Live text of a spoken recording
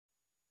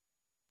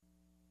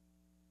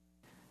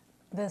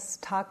This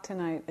talk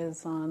tonight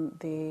is on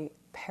the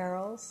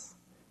perils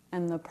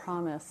and the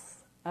promise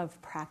of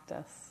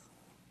practice.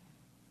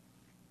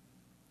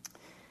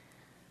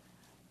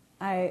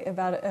 I,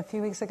 about a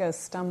few weeks ago,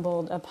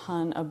 stumbled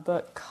upon a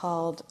book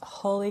called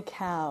Holy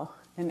Cow,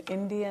 an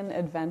Indian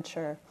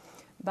Adventure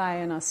by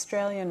an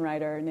Australian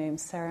writer named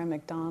Sarah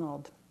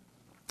MacDonald.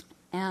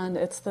 And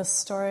it's the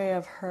story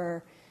of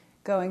her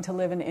going to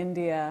live in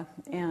India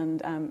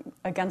and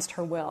against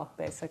her will,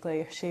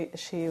 basically.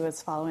 She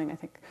was following, I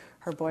think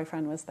her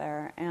boyfriend was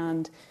there.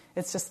 And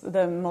it's just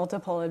the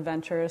multiple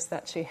adventures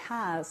that she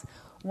has,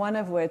 one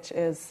of which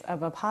is a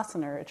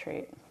Vipassana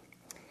retreat.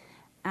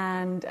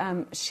 And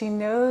she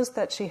knows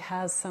that she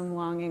has some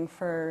longing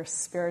for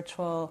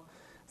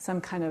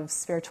some kind of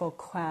spiritual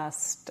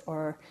quest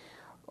or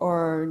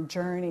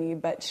journey,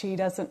 but she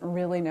doesn't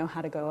really know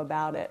how to go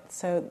about it.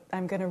 So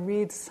I'm going to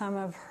read some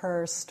of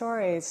her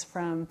stories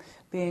from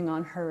being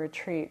on her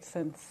retreat,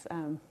 since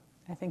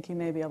I think you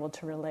may be able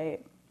to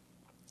relate.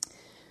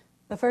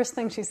 The first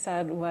thing she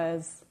said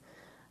was,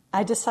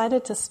 "I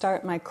decided to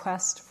start my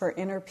quest for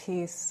inner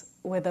peace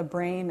with a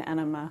brain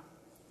enema."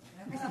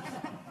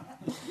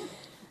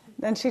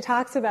 Then she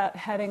talks about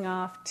heading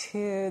off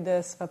to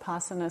this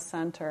Vipassana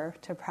center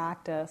to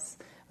practice,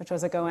 which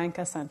was a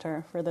Goenka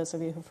center, for those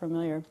of you who are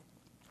familiar.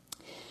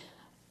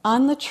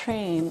 On the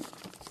train,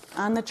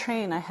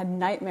 I had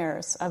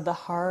nightmares of the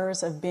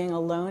horrors of being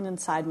alone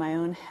inside my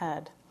own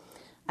head.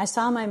 I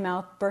saw my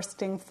mouth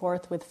bursting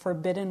forth with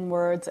forbidden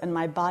words and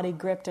my body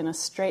gripped in a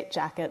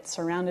straitjacket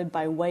surrounded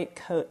by white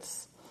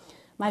coats.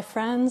 My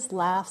friends'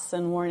 laughs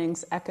and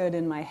warnings echoed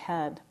in my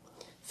head.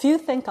 Few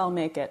think I'll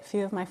make it.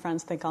 Few of my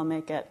friends think I'll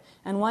make it.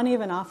 And one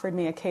even offered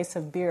me a case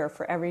of beer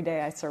for every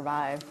day I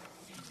survive.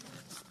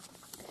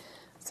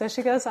 So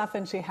she goes off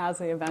and she has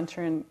the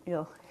adventure, and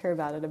you'll hear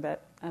about it a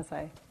bit as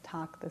I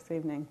talk this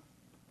evening.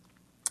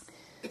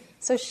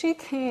 So she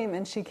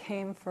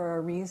came for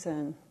a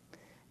reason,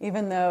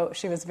 even though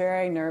she was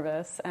very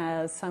nervous,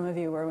 as some of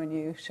you were when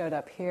you showed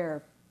up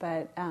here.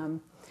 But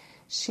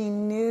she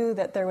knew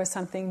that there was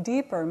something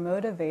deeper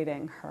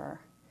motivating her.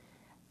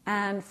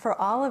 And for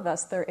all of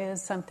us, there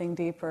is something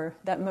deeper,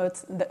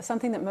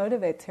 something that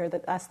motivates her,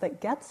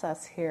 that gets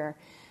us here.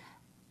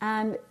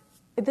 And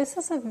this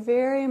is a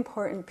very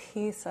important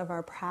piece of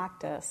our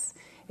practice.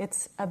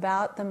 It's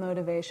about the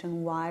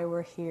motivation, why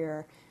we're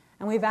here.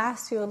 And we've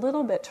asked you a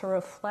little bit to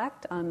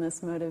reflect on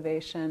this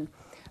motivation,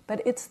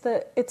 but it's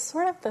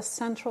sort of the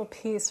central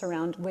piece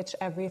around which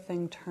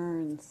everything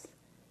turns.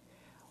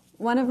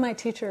 One of my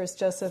teachers,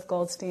 Joseph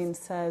Goldstein,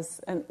 says,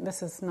 and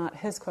this is not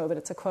his quote, but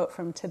it's a quote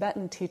from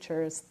Tibetan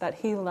teachers that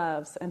he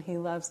loves, and he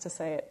loves to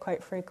say it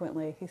quite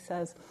frequently. He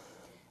says,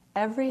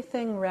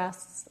 "Everything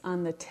rests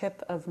on the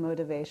tip of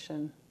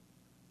motivation."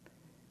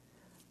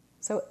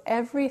 So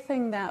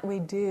everything that we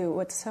do,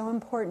 what's so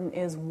important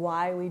is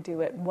why we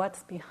do it,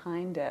 what's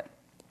behind it.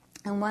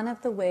 And one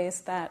of the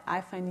ways that I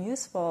find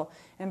useful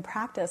in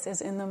practice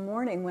is in the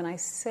morning when I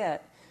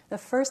sit. The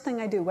first thing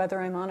I do,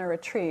 whether I'm on a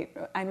retreat,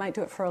 I might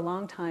do it for a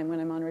long time when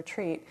I'm on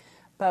retreat,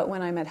 but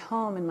when I'm at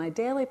home in my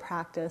daily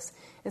practice,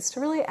 is to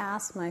really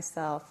ask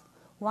myself,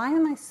 why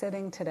am I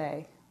sitting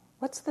today?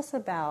 What's this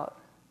about?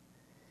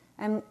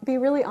 And be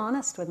really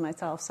honest with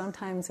myself.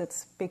 Sometimes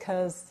it's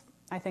because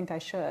I think I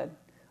should,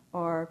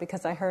 or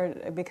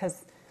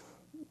because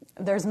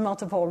there's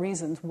multiple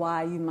reasons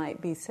why you might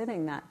be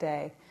sitting that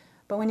day.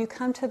 But when you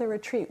come to the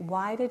retreat,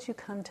 why did you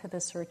come to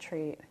this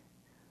retreat?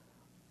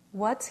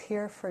 What's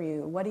here for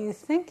you? What do you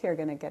think you're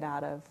going to get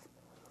out of?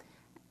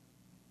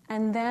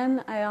 And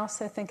then I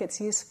also think it's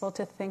useful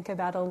to think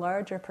about a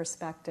larger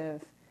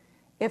perspective.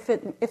 If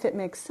it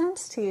makes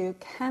sense to you,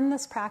 can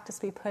this practice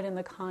be put in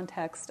the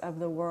context of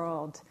the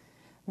world?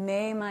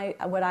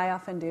 What I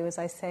often do is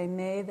I say,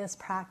 may this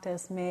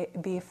practice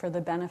be for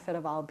the benefit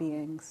of all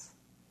beings.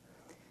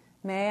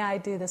 May I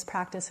do this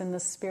practice in the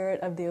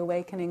spirit of the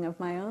awakening of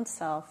my own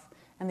self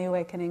and the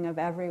awakening of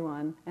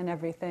everyone and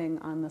everything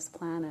on this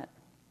planet.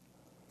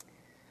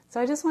 So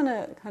I just want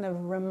to kind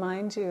of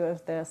remind you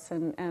of this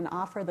and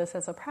offer this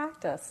as a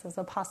practice, as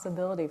a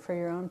possibility for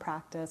your own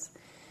practice.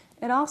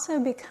 It also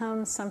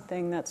becomes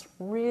something that's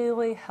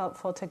really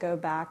helpful to go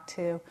back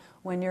to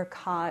when you're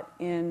caught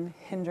in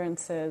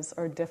hindrances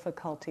or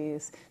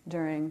difficulties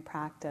during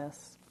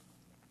practice.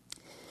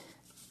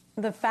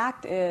 The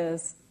fact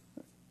is,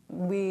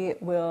 we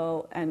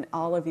will, and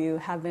all of you,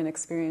 have been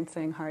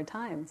experiencing hard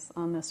times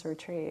on this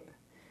retreat.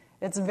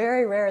 It's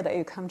very rare that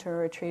you come to a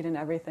retreat and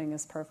everything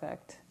is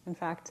perfect. In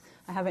fact,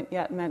 I haven't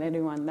yet met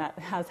anyone that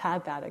has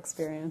had that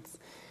experience.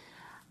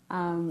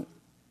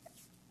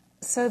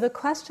 So the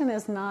question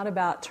is not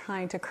about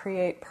trying to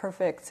create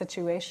perfect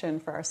situation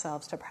for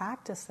ourselves to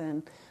practice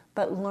in,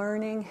 but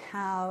learning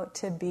how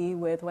to be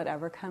with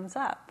whatever comes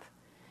up.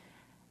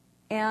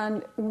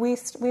 And we've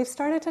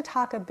started to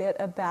talk a bit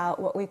about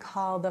what we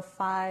call the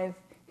 5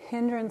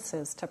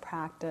 hindrances to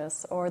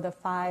practice, or the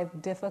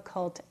 5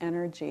 difficult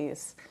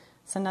energies.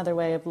 It's another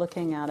way of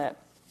looking at it.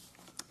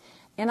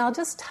 And I'll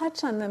just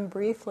touch on them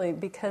briefly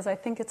because I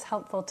think it's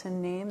helpful to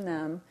name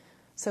them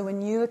So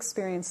when you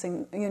experience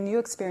them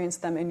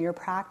in your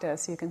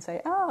practice, you can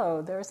say,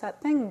 oh, there's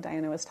that thing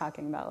Diana was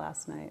talking about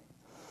last night.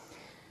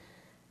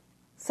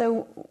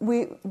 So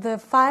the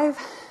 5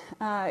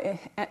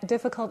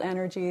 difficult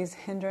energies,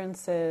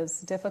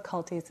 hindrances,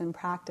 difficulties in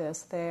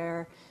practice,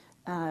 they're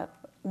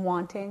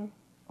wanting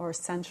or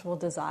sensual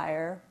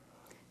desire,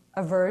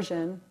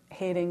 aversion,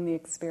 hating the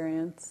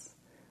experience,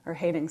 or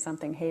hating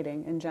something,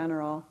 hating in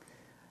general,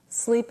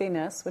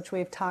 sleepiness, which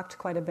we've talked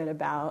quite a bit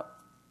about,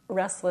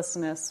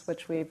 restlessness,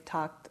 which we've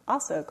talked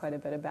also quite a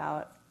bit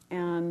about,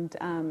 and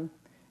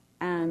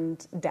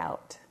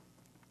doubt.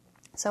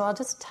 So I'll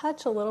just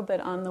touch a little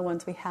bit on the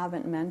ones we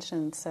haven't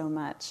mentioned so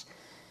much.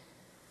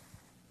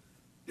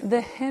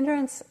 The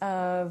hindrance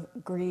of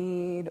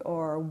greed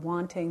or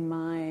wanting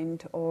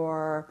mind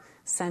or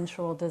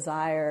sensual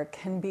desire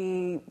can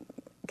be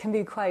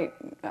quite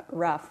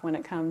rough when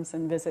it comes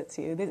and visits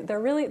you.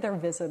 They're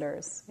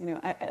visitors. You know,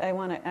 I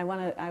want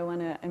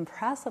to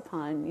impress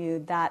upon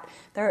you that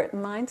there are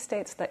mind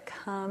states that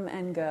come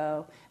and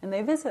go, and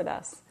they visit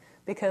us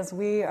because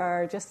we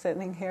are just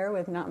sitting here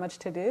with not much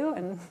to do,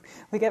 and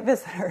we get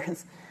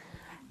visitors.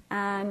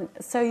 And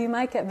so you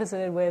might get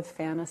visited with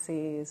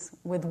fantasies,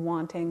 with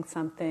wanting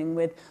something,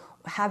 with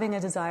having a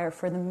desire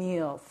for the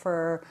meal,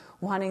 for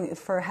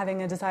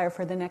having a desire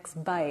for the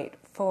next bite,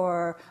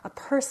 for a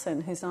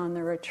person who's on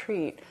the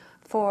retreat,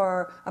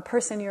 for a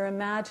person you're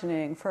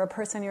imagining,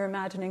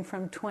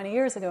 from 20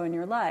 years ago in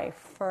your life,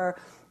 for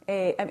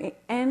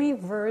any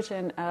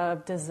version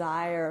of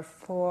desire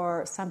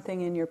for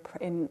something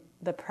in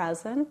the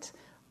present,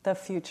 the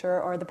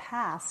future, or the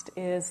past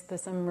is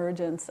this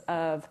emergence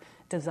of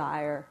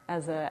desire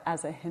as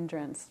a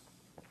hindrance.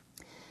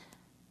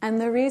 And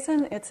the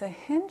reason it's a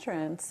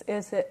hindrance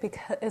is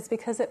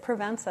because it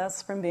prevents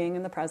us from being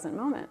in the present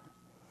moment.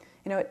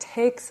 You know, it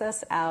takes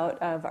us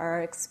out of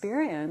our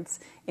experience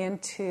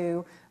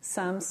into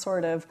some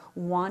sort of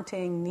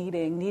wanting,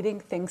 needing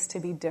things to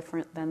be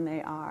different than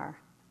they are.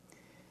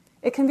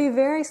 It can be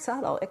very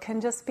subtle. It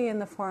can just be in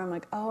the form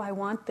like, oh, I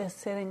want this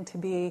sitting to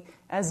be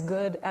as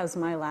good as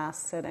my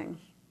last sitting.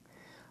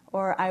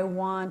 Or I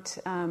once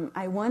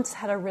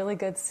had a really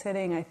good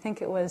sitting, I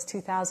think it was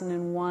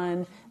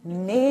 2001,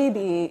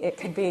 maybe it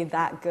could be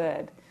that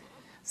good.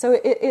 So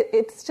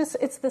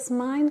it's this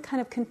mind kind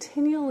of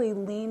continually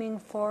leaning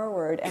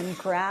forward and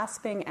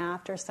grasping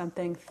after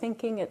something,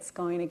 thinking it's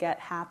going to get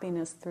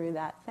happiness through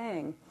that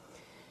thing.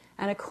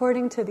 And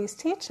according to these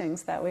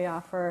teachings that we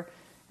offer,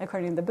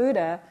 according to the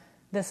Buddha,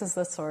 this is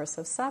the source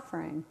of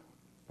suffering.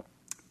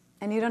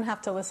 And you don't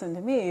have to listen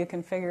to me, you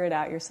can figure it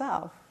out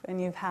yourself. And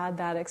you've had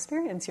that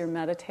experience. You're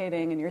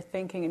meditating and you're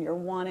thinking and you're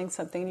wanting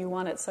something and you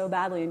want it so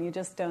badly and you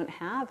just don't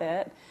have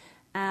it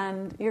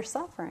and you're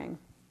suffering.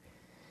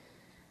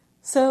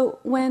 So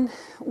when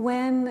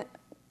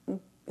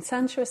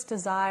sensuous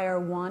desire,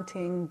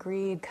 wanting,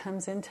 greed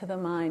comes into the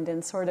mind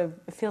and sort of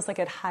it feels like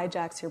it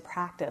hijacks your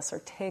practice or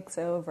takes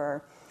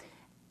over,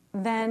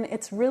 then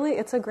it's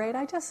a great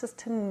idea just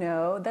to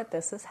know that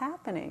this is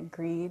happening.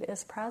 Greed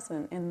is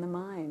present in the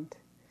mind.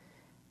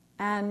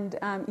 And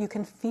you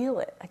can feel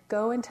it. Like,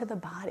 go into the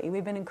body.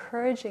 We've been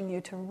encouraging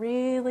you to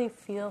really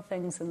feel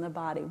things in the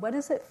body. What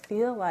does it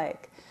feel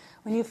like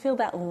when you feel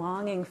that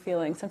longing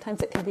feeling?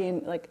 Sometimes it can be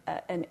like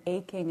an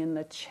aching in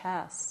the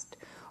chest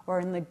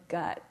or in the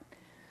gut.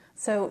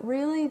 So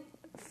really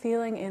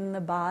feeling in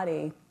the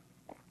body.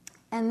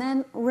 And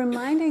then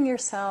reminding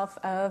yourself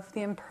of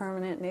the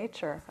impermanent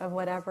nature of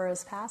whatever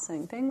is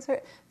passing. Things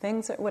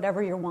are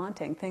whatever you're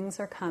wanting. Things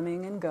are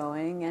coming and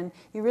going, and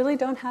you really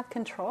don't have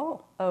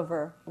control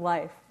over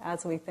life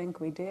as we think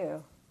we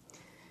do.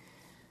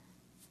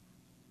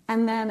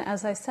 And then,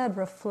 as I said,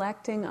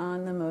 reflecting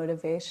on the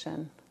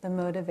motivation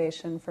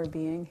for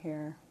being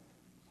here.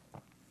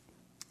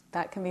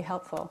 That can be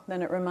helpful.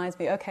 Then it reminds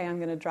me, okay, I'm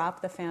going to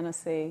drop the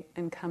fantasy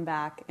and come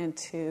back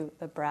into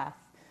the breath.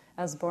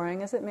 As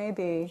boring as it may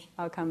be,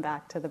 I'll come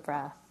back to the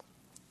breath.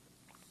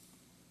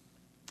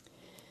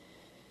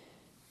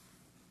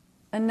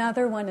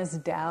 Another one is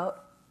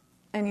doubt,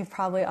 and you've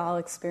probably all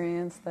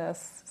experienced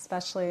this,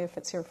 especially if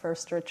it's your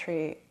first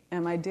retreat.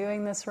 Am I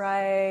doing this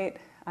right?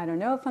 I don't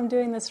know if I'm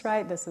doing this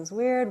right. This is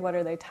weird. What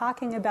are they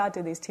talking about?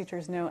 Do these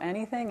teachers know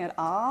anything at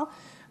all?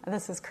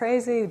 This is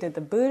crazy. Did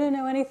the Buddha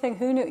know anything?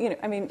 Who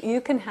knew?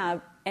 You can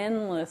have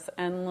endless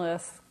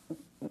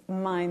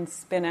mind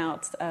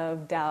spin-outs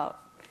of doubt.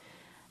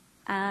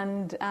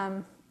 And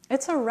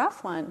it's a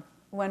rough one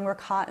when we're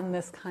caught in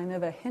this kind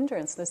of a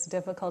hindrance, this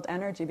difficult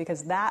energy,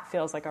 because that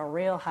feels like a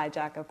real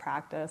hijack of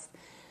practice.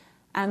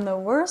 And the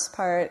worst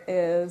part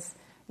is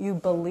you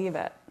believe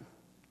it,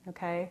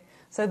 okay?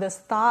 So this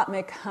thought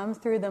may come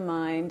through the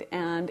mind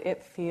and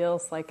it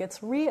feels like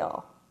it's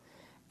real.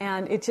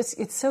 And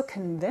it's so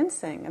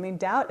convincing. I mean,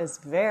 doubt is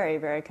very,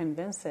 very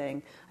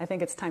convincing. I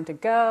think it's time to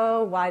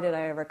go. Why did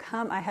I ever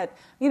come? I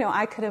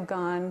could have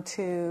gone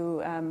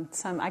to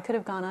I could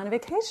have gone on a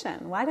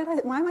vacation. Why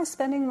am I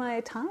spending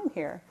my time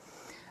here?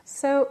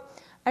 So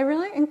I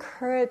really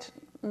encourage,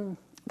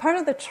 part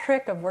of the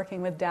trick of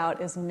working with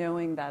doubt is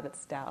knowing that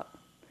it's doubt.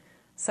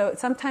 So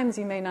sometimes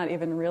you may not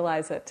even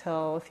realize it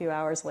till a few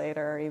hours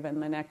later or even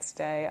the next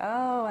day.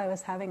 Oh, I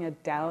was having a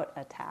doubt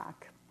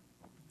attack.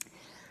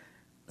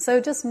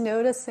 So just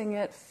noticing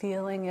it,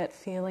 feeling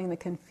the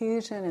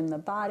confusion in the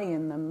body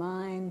and the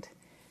mind,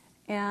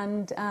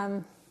 and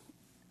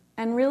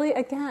really,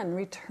 again,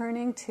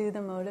 returning to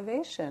the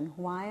motivation.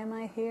 Why am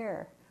I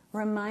here?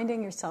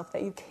 Reminding yourself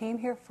that you came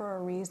here for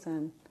a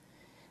reason.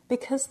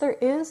 Because there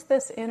is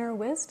this inner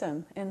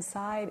wisdom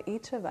inside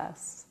each of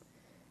us.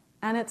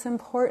 And it's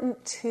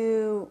important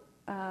to,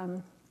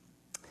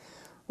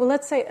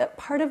 let's say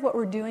part of what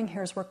we're doing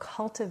here is we're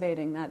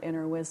cultivating that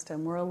inner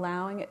wisdom. We're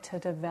allowing it to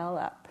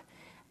develop.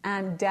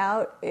 And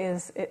doubt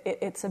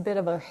it's a bit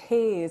of a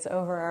haze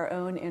over our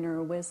own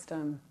inner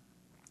wisdom.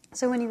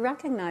 So when you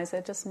recognize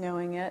it, just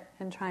knowing it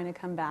and trying to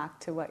come back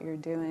to what you're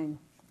doing.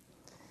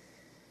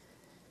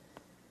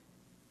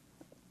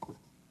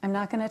 I'm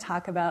not going to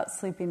talk about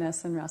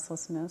sleepiness and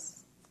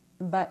restlessness,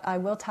 but I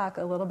will talk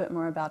a little bit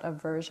more about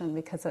aversion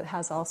because it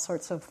has all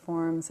sorts of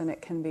forms and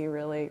it can be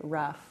really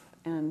rough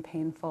and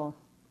painful.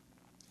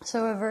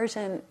 So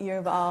aversion,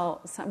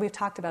 we've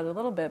talked about it a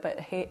little bit,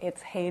 but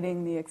it's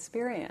hating the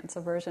experience.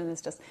 Aversion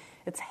is just,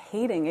 it's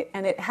hating it,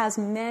 and it has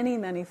many,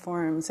 many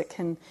forms. It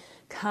can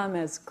come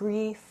as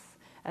grief,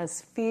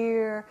 as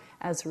fear,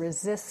 as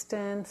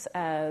resistance,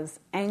 as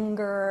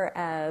anger,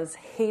 as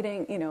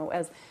hating,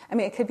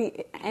 it could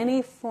be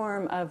any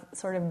form of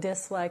sort of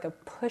dislike,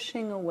 of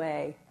pushing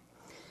away.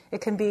 It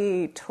can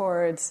be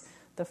towards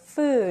the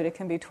food, it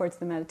can be towards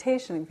the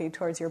meditation, it can be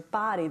towards your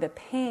body, the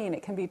pain,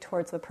 it can be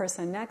towards the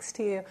person next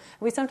to you.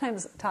 We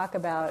sometimes talk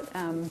about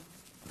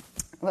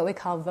what we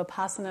call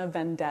Vipassana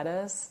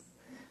vendettas.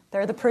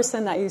 They're the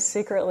person that you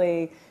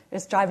secretly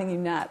is driving you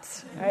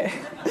nuts, right?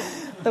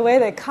 The way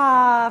they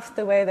cough,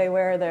 the way they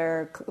wear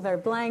their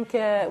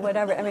blanket,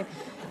 whatever.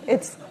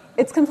 It's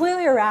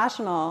completely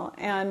irrational,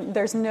 and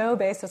there's no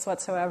basis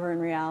whatsoever in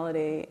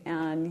reality,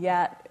 and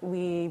yet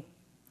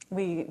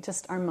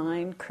our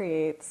mind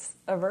creates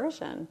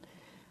aversion.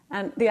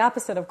 And the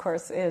opposite, of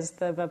course, is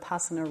the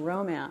Vipassana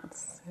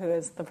romance, who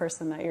is the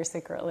person that you're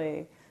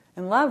secretly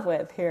in love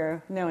with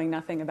here, knowing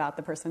nothing about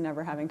the person,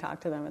 never having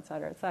talked to them, et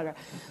cetera, et cetera.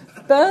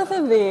 Both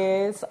of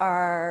these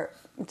are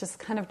just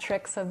kind of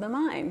tricks of the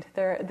mind.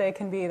 They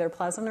can be either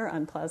pleasant or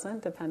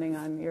unpleasant, depending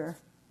on your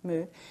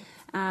mood.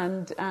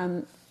 And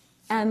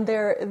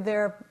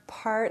they're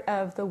part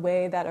of the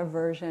way that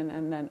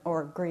aversion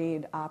or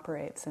greed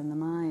operates in the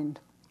mind.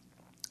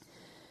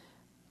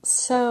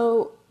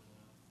 So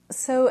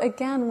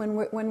again,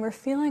 when we're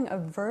feeling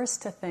averse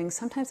to things,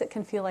 sometimes it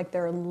can feel like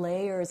there are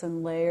layers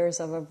and layers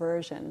of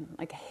aversion,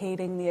 like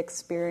hating the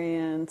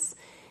experience,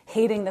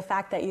 hating the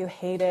fact that you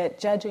hate it,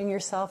 judging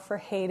yourself for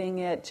hating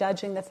it,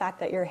 judging the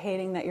fact that you're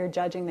hating, that you're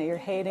judging, that you're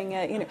hating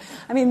it.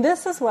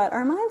 This is what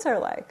our minds are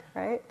like,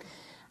 right?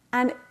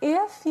 And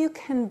if you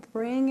can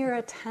bring your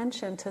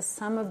attention to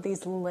some of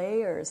these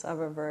layers of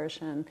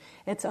aversion,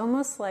 it's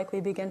almost like we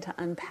begin to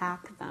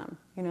unpack them,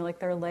 like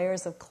they're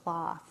layers of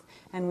cloth.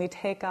 And we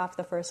take off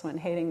the first one,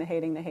 hating the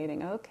hating, the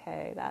hating.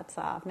 Okay, that's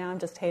off. Now I'm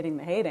just hating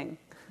the hating.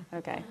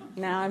 Okay,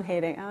 now I'm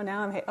hating. Oh,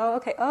 now I'm hating. Oh,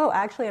 okay. Oh,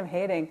 actually I'm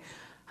hating.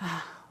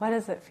 What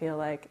does it feel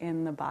like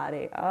in the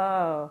body?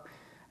 Oh,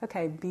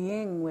 okay,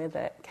 being with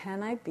it.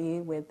 Can I be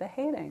with the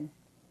hating?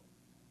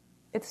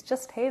 It's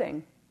just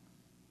hating.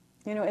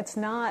 It's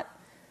not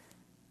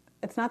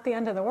the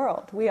end of the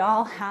world. We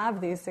all have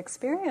these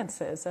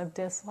experiences of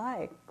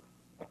dislike.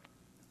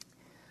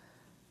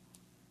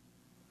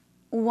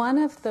 One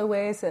of the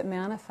ways it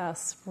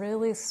manifests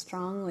really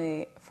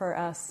strongly for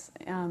us,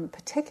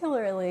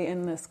 particularly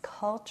in this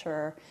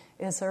culture,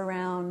 is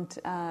around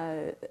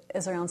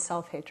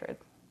self-hatred.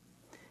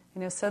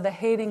 So the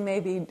hating may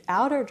be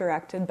outer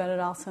directed, but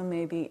it also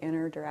may be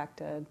inner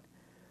directed.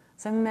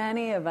 So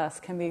many of us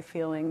can be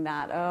feeling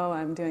that, oh,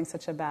 I'm doing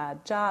such a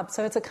bad job.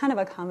 So it's a kind of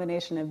a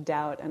combination of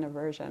doubt and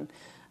aversion.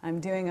 I'm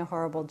doing a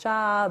horrible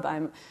job.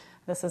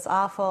 This is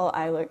awful.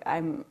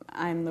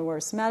 I'm the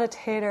worst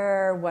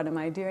meditator. What am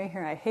I doing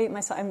here? I hate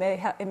myself.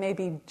 It may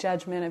be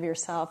judgment of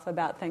yourself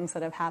about things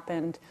that have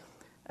happened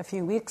a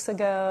few weeks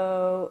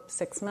ago,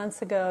 6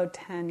 months ago,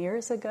 10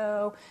 years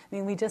ago.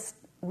 It's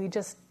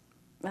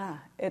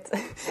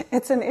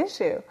an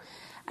issue.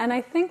 And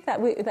I think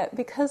that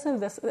because of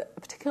this,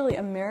 particularly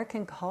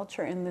American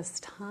culture in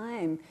this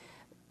time,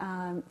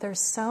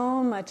 there's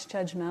so much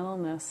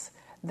judgmentalness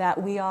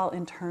that we all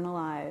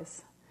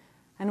internalize.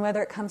 And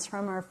whether it comes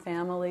from our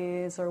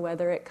families or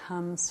whether it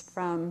comes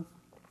from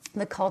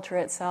the culture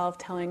itself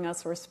telling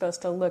us we're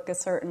supposed to look a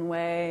certain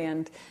way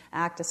and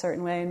act a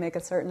certain way and make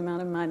a certain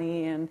amount of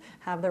money and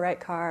have the right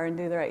car and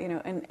do the right,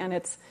 and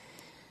it's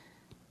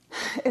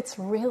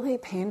really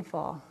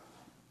painful.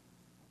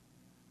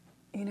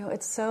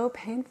 It's so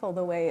painful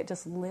the way it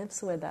just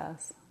lives with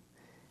us.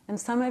 And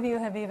some of you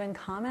have even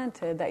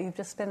commented that you've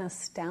just been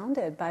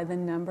astounded by the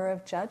number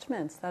of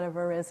judgments that have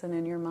arisen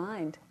in your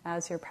mind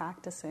as you're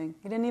practicing.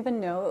 You didn't even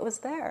know it was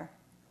there.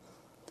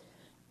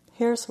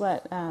 Here's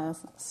what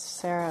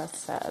Sarah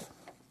said.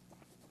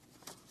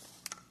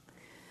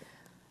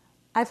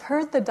 I've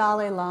heard the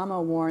Dalai Lama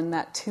warn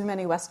that too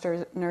many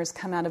Westerners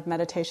come out of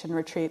meditation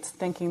retreats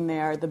thinking they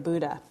are the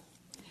Buddha.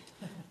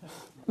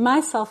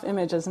 My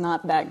self-image is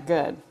not that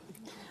good.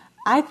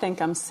 I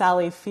think I'm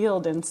Sally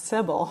Field in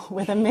Sybil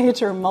with a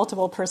major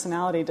multiple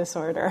personality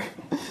disorder.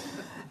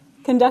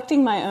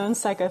 Conducting my own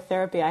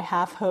psychotherapy, I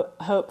half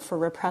hope for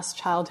repressed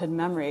childhood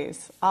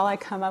memories. All I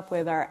come up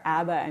with are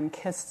ABBA and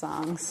Kiss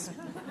songs.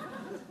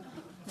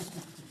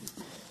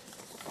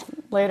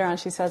 Later on,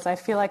 she says, I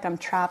feel like I'm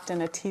trapped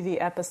in a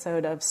TV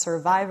episode of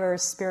Survivor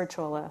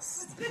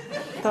Spiritualists.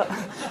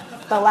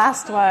 The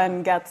last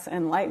one gets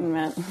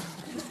enlightenment.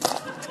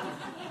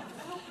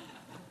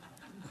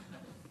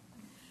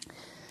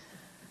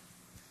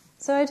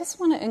 So I just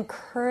want to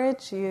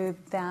encourage you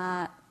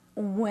that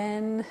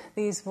when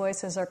these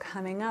voices are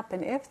coming up,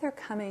 and if they're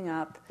coming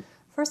up,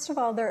 first of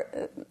all,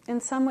 they're in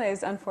some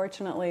ways,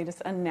 unfortunately,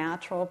 just a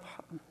natural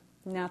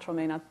may not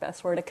be the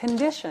best word, a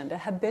conditioned, a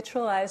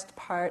habitualized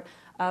part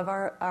of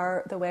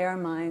the way our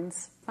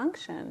minds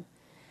function.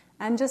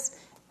 And just,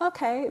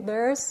 okay,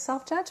 there's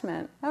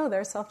self-judgment. Oh,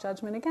 there's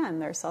self-judgment again.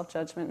 There's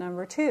self-judgment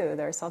number 2.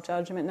 There's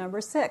self-judgment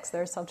number 6.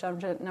 There's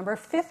self-judgment number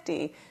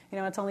 50.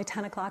 It's only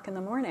 10 o'clock in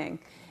the morning.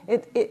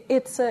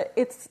 It's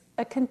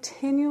a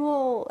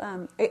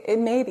continual, it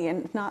may be,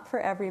 and not for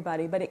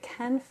everybody, but it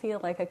can feel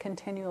like a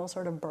continual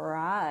sort of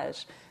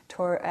barrage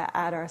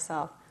at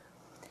ourselves.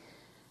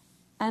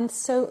 And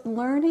so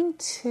learning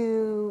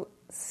to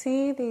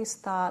see these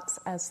thoughts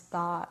as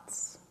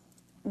thoughts,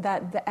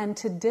 and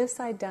to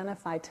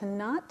disidentify, to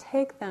not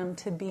take them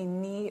to be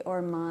me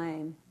or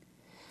mine,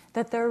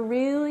 that they're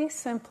really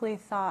simply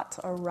thoughts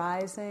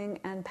arising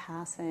and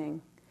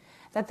passing,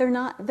 that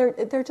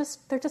they're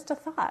just a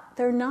thought.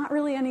 They're not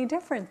really any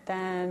different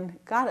than,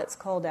 God, it's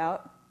cold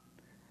out,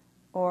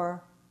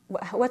 or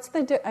what's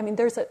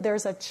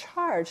there's a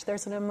charge,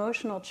 there's an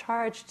emotional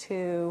charge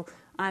to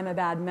I'm a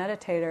bad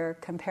meditator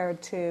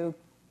compared to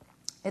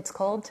it's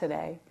cold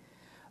today.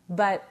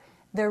 But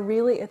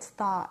it's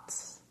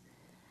thoughts.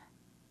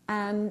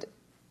 And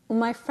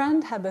my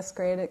friend had this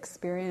great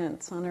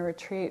experience on a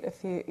retreat a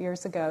few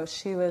years ago.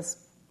 She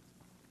was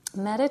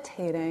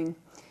meditating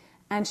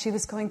and she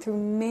was going through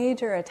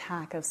major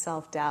attack of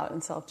self-doubt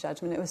and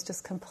self-judgment. It was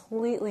just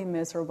completely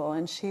miserable,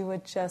 and she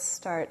would just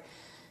start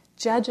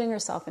judging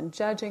herself.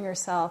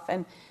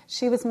 And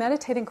she was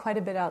meditating quite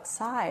a bit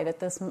outside at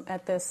this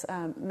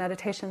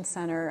meditation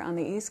center on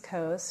the East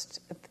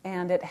Coast,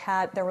 and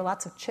there were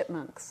lots of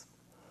chipmunks.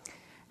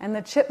 And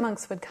the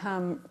chipmunks would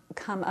come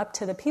up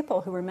to the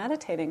people who were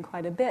meditating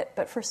quite a bit,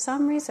 but for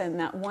some reason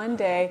that one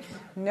day,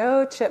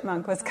 no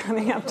chipmunk was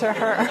coming up to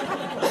her.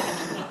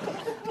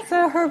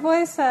 So her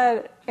voice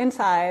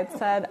inside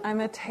said,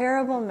 I'm a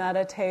terrible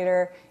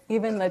meditator,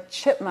 even the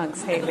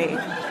chipmunks hate me.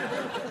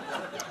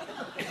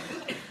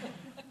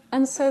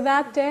 And so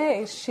that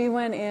day, she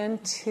went in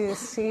to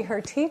see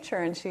her teacher,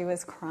 and she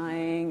was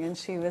crying, and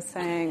she was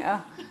saying,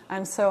 oh,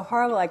 I'm so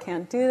horrible, I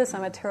can't do this,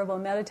 I'm a terrible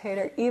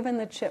meditator, even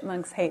the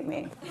chipmunks hate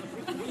me.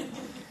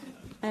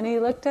 And he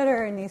looked at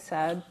her and he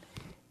said,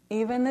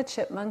 even the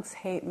chipmunks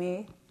hate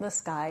me, the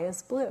sky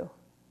is blue.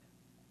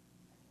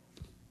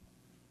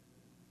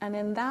 And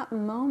in that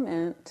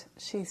moment,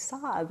 she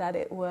saw that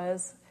it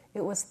was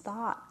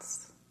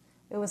thoughts.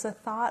 It was a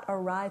thought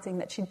arising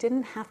that she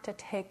didn't have to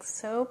take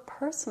so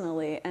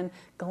personally and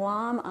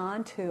glom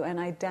onto and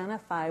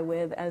identify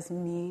with as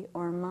me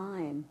or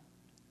mine.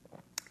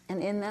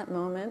 And in that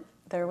moment,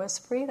 there was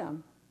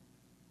freedom.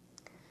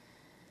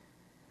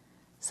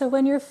 So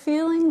when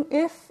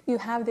if you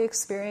have the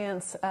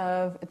experience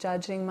of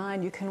judging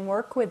mind, you can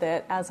work with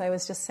it, as I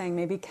was just saying,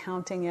 maybe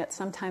counting it.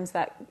 Sometimes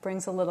that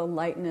brings a little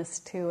lightness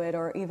to it,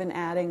 or even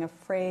adding a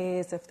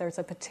phrase if there's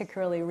a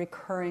particularly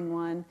recurring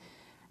one.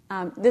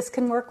 This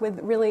can work with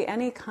really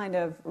any kind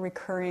of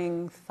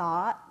recurring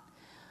thought.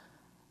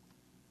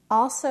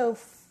 Also,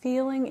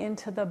 feeling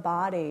into the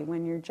body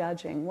when you're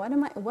judging.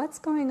 What's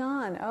going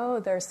on? Oh,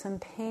 there's some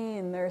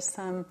pain, there's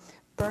some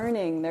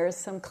burning, there's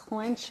some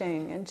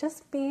clenching, and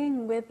just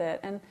being with it.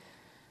 And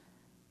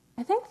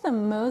I think the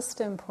most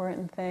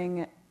important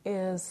thing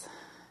is,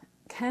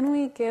 can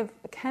we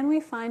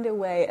find a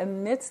way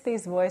amidst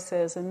these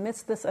voices,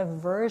 amidst this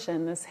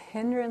aversion, this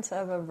hindrance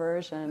of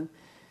aversion,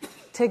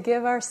 to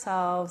give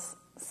ourselves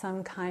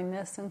some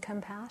kindness and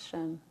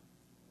compassion.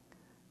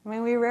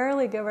 We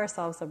rarely give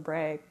ourselves a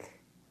break.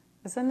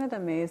 Isn't it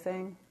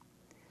amazing?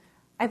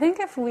 I think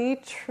if we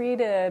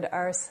treated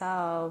other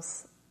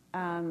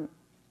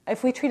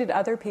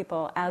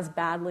people as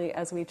badly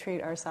as we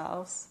treat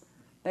ourselves,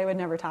 they would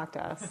never talk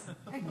to us,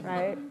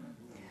 right?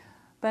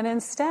 But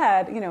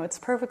instead, it's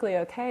perfectly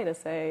okay to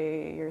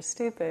say, you're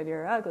stupid,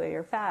 you're ugly,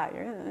 you're fat,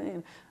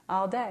 you're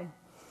all day.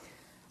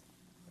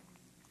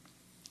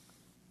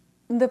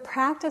 The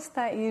practice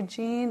that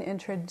Eugene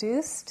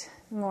introduced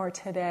more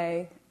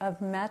today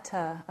of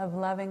metta, of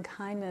loving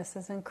kindness,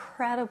 is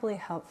incredibly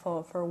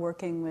helpful for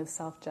working with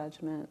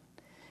self-judgment.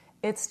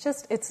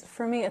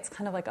 For me, it's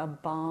kind of like a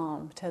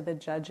balm to the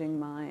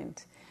judging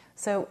mind.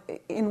 So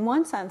in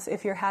one sense,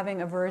 if you're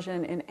having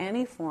aversion in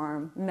any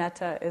form,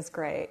 metta is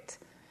great.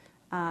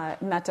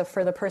 Metta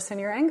for the person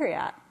you're angry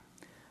at.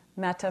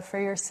 Metta for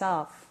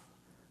yourself.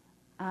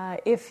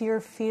 If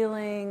you're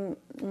feeling,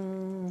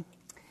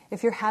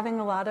 if you're having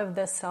a lot of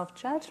this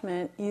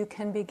self-judgment, you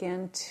can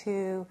begin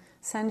to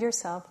send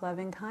yourself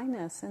loving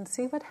kindness and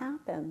see what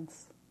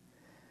happens.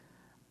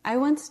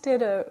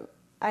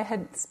 I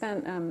had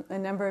spent a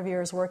number of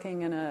years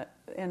working in a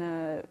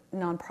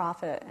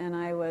nonprofit, and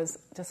I was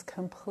just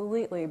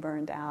completely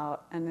burned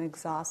out and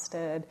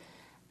exhausted,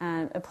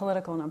 and a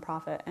political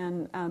nonprofit.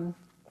 And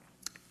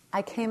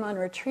I came on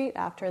retreat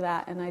after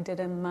that, and I did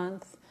a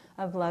month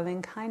of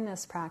loving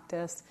kindness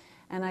practice,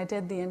 and I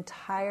did the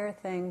entire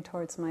thing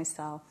towards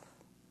myself.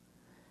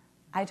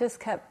 I just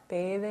kept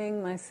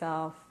bathing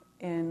myself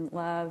in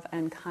love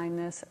and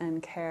kindness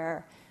and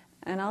care.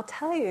 And I'll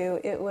tell you,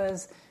 it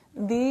was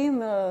the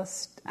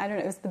most,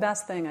 it was the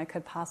best thing I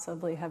could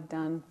possibly have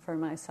done for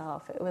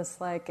myself. It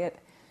was like it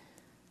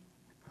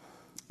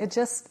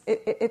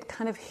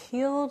kind of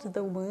healed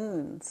the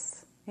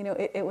wounds.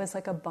 It was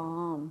like a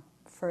balm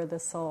for the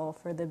soul,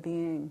 for the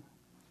being.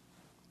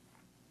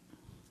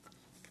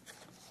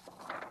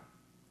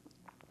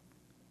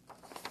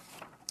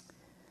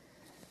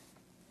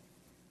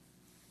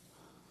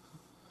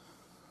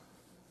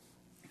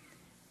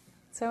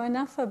 So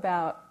enough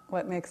about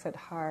what makes it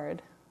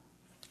hard.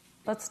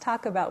 Let's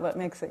talk about what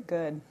makes it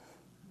good.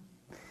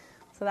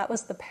 So that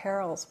was the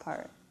perils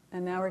part.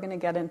 And now we're going to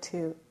get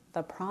into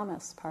the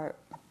promise part.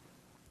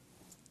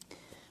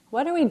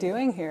 What are we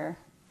doing here?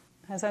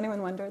 Has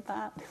anyone wondered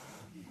that?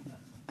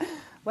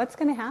 What's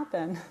going to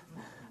happen?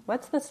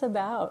 What's this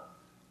about?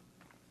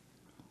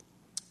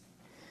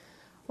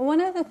 Well,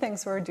 one of the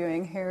things we're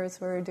doing here is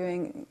we're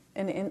doing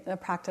a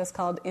practice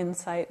called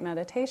insight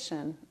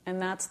meditation.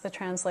 And that's the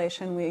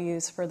translation we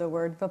use for the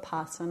word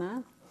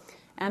Vipassana.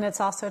 And it's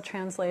also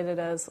translated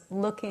as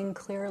looking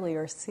clearly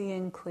or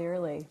seeing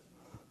clearly.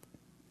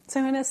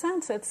 So in a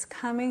sense, it's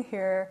coming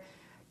here,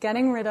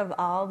 getting rid of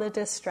all the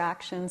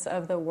distractions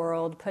of the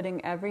world,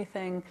 putting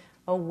everything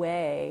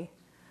away,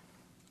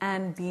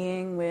 and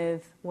being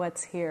with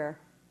what's here,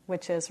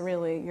 which is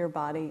really your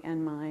body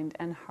and mind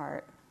and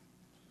heart.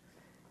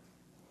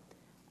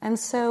 And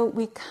so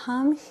we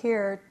come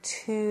here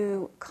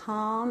to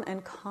calm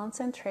and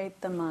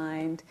concentrate the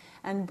mind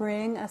and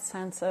bring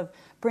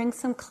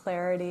some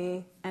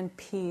clarity and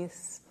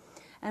peace.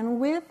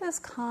 And with this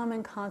calm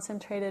and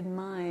concentrated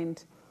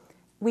mind,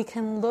 we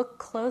can look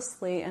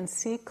closely and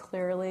see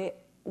clearly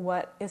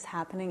what is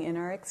happening in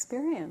our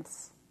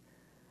experience.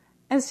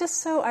 And it's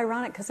just so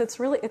ironic because it's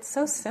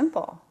so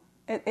simple.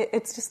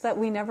 It's just that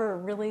we never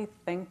really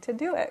think to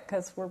do it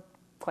because we're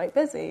quite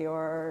busy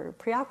or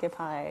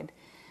preoccupied.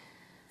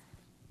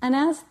 And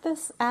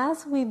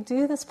as we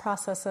do this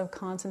process of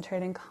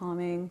concentrating,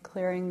 calming,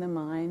 clearing the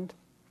mind,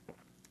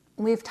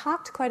 we've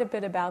talked quite a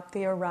bit about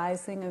the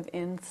arising of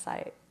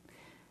insight.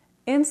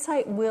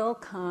 Insight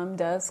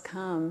does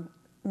come,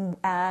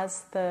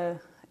 as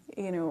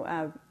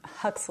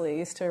Huxley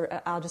used to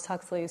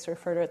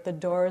refer to it, the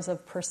doors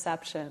of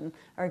perception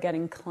are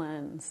getting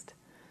cleansed.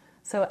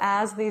 So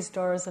as these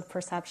doors of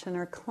perception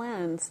are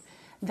cleansed,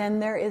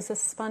 then there is a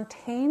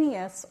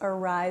spontaneous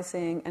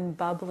arising and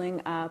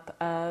bubbling up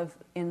of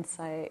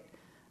insight.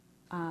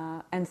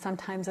 And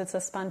sometimes it's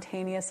a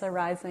spontaneous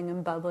arising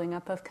and bubbling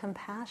up of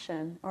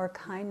compassion or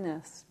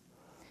kindness.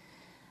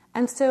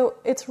 And so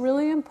it's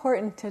really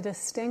important to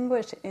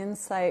distinguish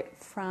insight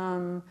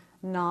from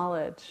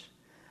knowledge.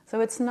 So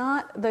it's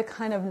not the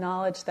kind of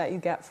knowledge that you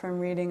get from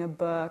reading a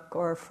book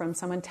or from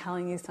someone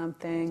telling you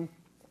something.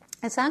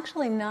 It's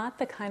actually not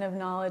the kind of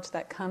knowledge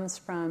that comes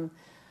from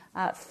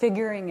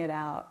figuring it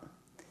out.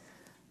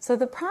 So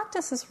the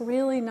practice is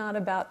really not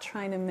about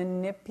trying to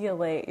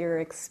manipulate your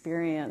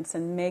experience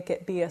and make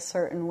it be a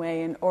certain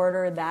way in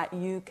order that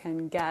you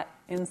can get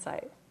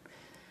insight.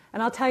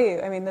 And I'll tell you,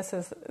 this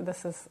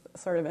is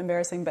sort of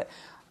embarrassing, but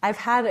I've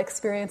had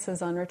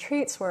experiences on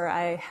retreats where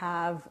I've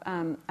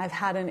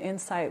had an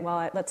insight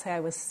while let's say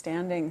I was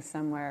standing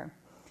somewhere.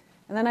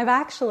 And then I've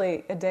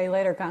actually, a day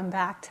later, gone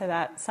back to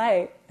that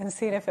site and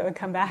seen if it would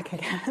come back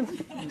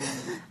again.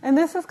 And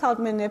this is called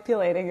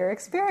manipulating your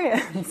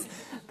experience.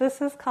 This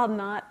is called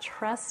not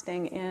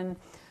trusting in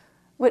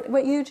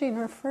what Eugene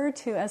referred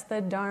to as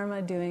the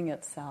Dharma doing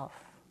itself.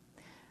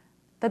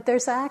 That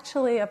there's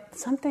actually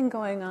something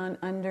going on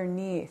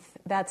underneath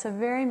that's a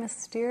very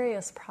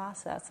mysterious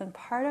process. And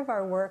part of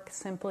our work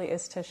simply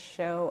is to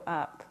show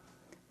up,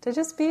 to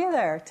just be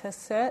there, to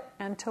sit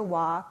and to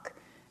walk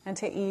and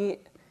to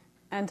eat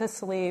and to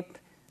sleep,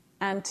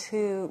 and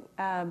to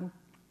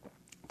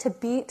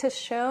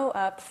show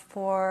up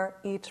for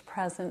each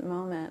present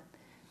moment.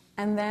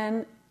 And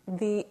then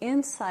the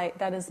insight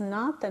that is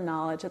not the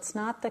knowledge, it's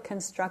not the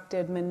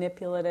constructed,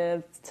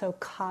 manipulative, so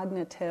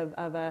cognitive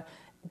of a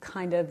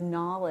kind of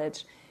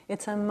knowledge.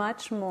 It's a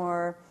much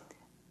more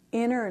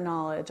inner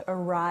knowledge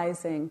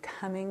arising,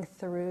 coming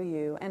through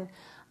you. And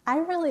I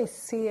really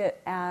see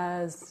it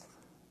as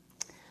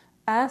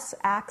us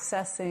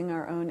accessing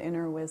our own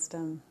inner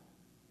wisdom.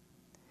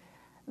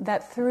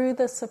 that through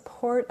the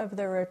support of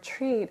the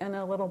retreat and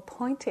a little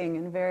pointing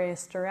in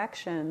various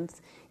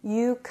directions,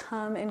 you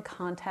come in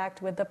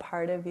contact with the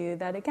part of you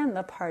that, again,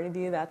 the part of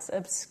you that's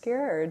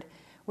obscured,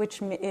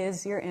 which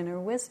is your inner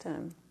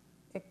wisdom.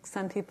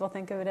 Some people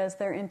think of it as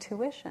their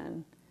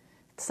intuition.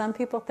 Some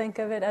people think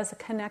of it as a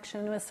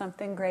connection with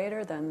something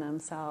greater than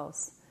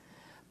themselves.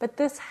 But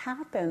this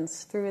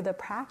happens through the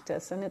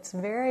practice, and it's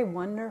very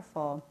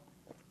wonderful.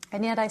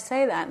 And yet I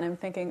say that, and I'm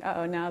thinking,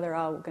 oh, now they're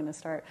all going to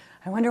start.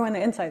 I wonder when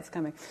the insight's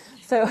coming.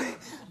 So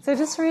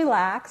just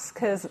relax,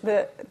 because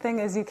the thing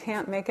is, you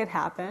can't make it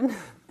happen.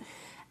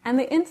 And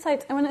the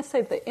insights, I want to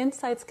say the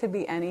insights could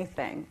be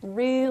anything,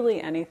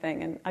 really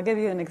anything. And I'll give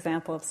you an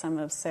example of some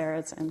of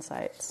Sarah's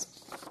insights.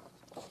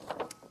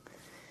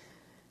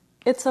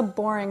 It's a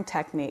boring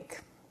technique.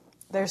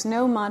 There's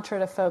no mantra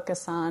to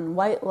focus on,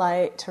 white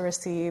light to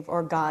receive,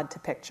 or God to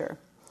picture.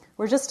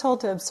 We're just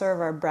told to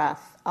observe our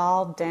breath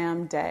all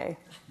damn day.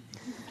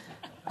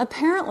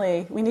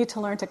 Apparently, we need to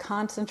learn to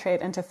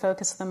concentrate and to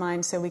focus the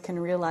mind so we can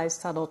realize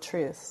subtle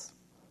truths.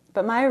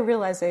 But my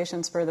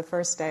realizations for the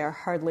first day are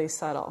hardly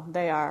subtle.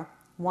 They are,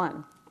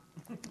 1,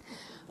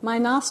 my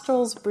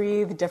nostrils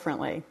breathe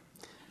differently.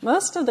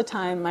 Most of the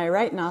time, my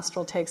right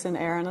nostril takes in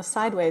air on a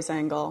sideways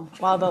angle,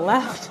 while the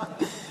left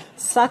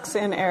sucks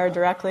in air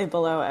directly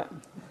below it.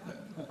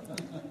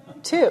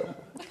 2,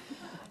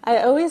 I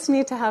always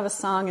need to have a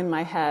song in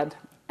my head,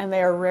 and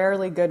they are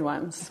rarely good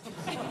ones.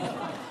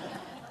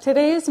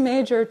 Today's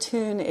major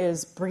tune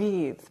is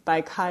Breathe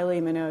by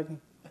Kylie Minogue.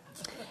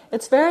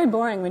 It's very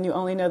boring when you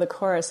only know the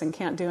chorus and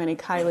can't do any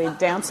Kylie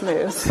dance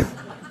moves.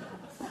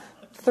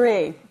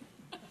 3,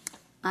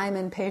 I'm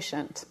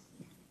impatient.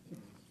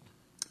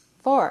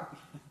 4,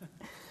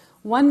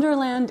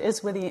 Wonderland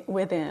is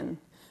within.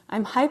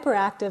 I'm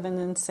hyperactive and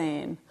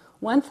insane.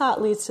 One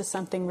thought leads to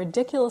something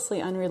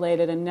ridiculously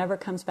unrelated and never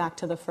comes back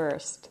to the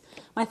first.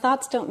 My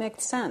thoughts don't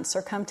make sense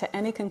or come to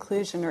any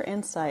conclusion or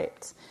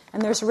insight.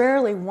 And there's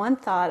rarely one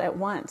thought at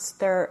once.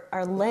 There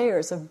are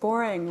layers of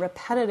boring,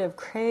 repetitive,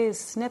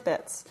 crazed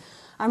snippets.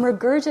 I'm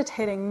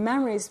regurgitating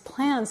memories,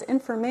 plans,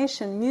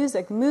 information,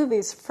 music,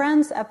 movies,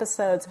 Friends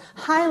episodes,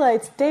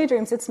 highlights,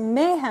 daydreams. It's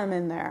mayhem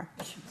in there.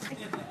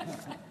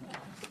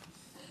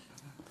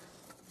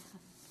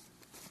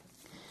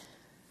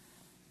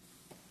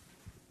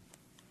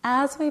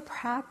 As we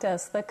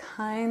practice, the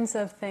kinds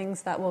of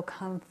things that will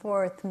come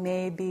forth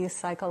may be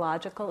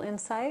psychological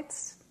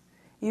insights.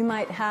 You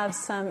might have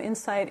some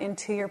insight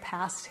into your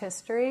past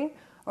history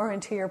or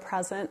into your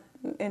present,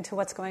 into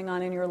what's going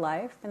on in your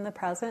life in the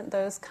present.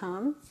 Those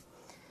come.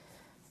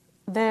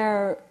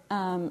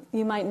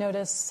 You might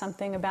notice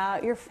something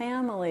about your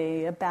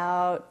family,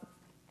 about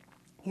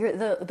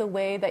the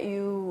way that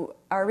you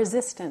are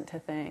resistant to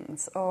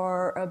things,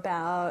 or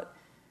about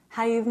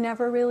how you've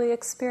never really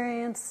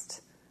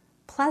experienced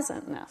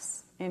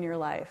pleasantness in your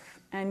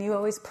life, and you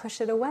always push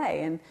it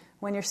away. And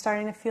when you're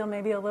starting to feel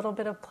maybe a little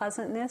bit of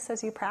pleasantness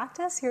as you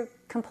practice, you're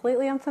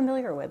completely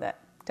unfamiliar with it.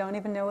 Don't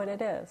even know what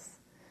it is.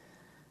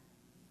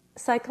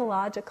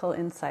 Psychological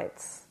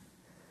insights.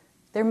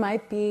 There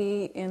might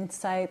be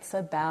insights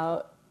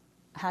about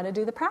how to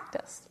do the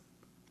practice.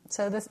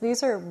 So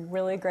these are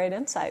really great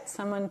insights.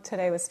 Someone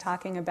today was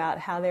talking about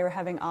how they were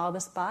having all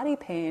this body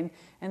pain,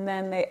 and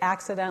then they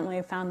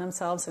accidentally found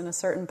themselves in a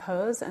certain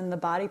pose, and the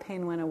body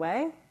pain went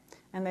away.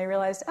 And they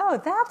realized,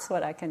 oh, that's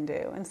what I can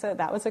do. And so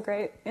that was a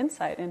great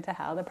insight into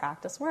how the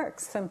practice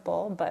works.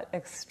 Simple, but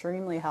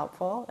extremely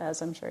helpful, as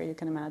I'm sure you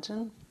can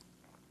imagine.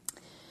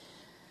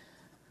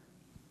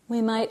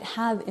 We might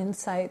have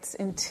insights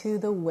into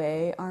the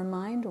way our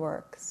mind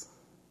works.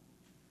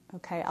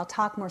 Okay, I'll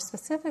talk more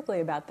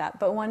specifically about that.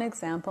 But one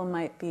example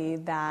might be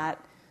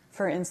that,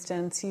 for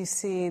instance, you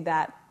see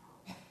that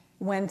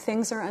when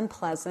things are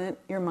unpleasant,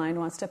 your mind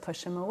wants to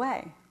push them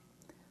away.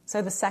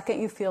 So the second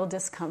you feel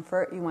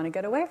discomfort, you want to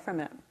get away from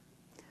it.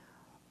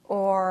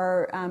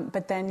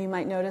 But then you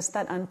might notice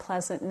that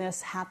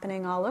unpleasantness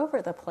happening all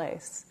over the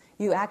place.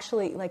 You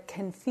actually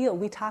can feel,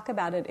 we talk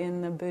about it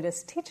in the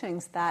Buddhist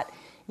teachings, that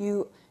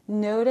you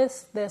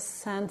notice this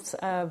sense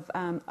of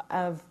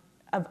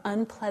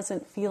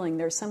unpleasant feeling.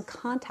 There's some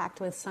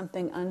contact with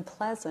something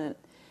unpleasant,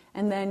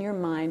 and then your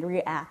mind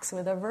reacts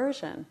with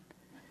aversion.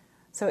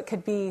 So it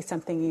could be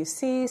something you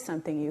see,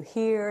 something you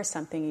hear,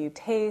 something you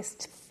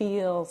taste,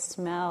 feel,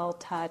 smell,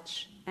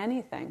 touch,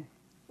 anything.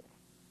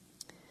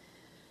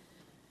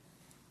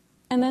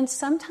 And then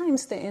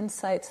sometimes the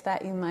insights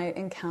that you might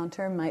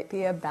encounter might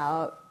be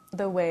about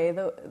the way,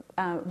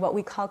 what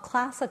we call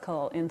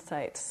classical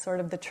insights,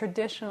 sort of the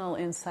traditional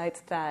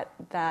insights that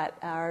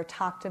are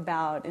talked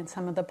about in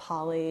some of the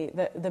Pali,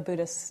 the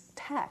Buddhist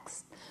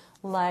texts,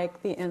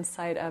 like the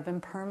insight of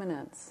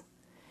impermanence.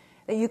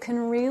 That you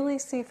can really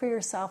see for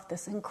yourself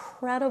this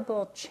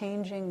incredible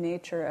changing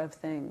nature of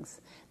things,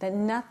 that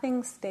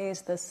nothing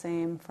stays the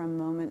same from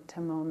moment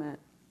to moment.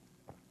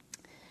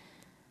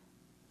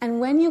 And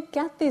when you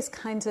get these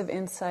kinds of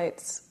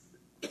insights,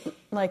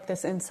 like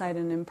this insight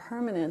in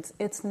impermanence,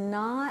 it's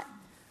not,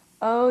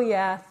 oh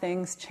yeah,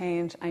 things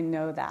change, I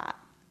know that.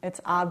 It's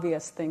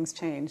obvious things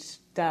change.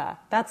 Duh.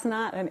 That's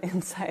not an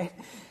insight.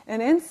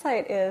 An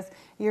insight is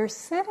you're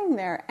sitting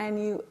there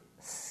and you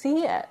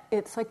see it.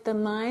 It's like the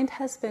mind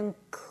has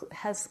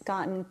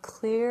gotten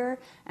clear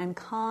and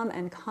calm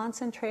and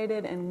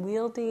concentrated and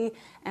wieldy,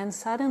 and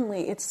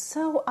suddenly it's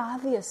so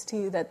obvious to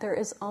you that there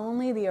is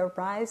only the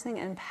arising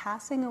and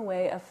passing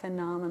away of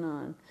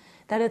phenomenon,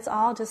 that it's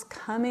all just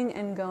coming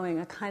and going,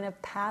 a kind of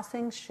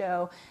passing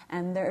show,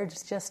 and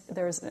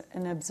there's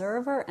an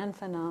observer and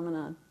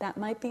phenomenon. That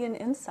might be an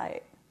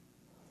insight.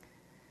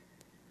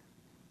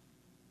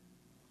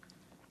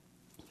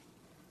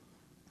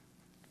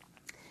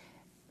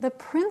 The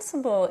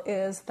principle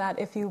is that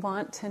if you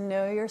want to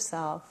know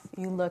yourself,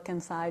 you look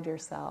inside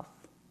yourself.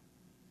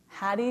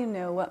 How do you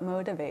know what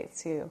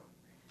motivates you?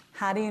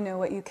 How do you know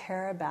what you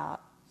care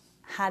about?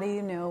 How do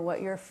you know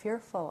what you're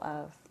fearful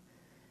of?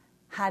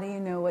 How do you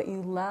know what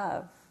you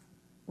love?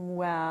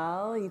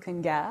 Well, you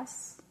can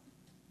guess.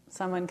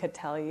 Someone could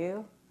tell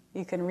you.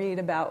 You can read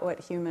about what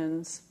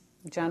humans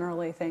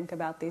generally think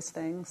about these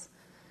things.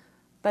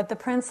 But the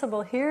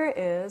principle here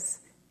is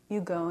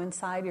you go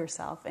inside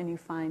yourself and you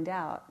find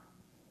out.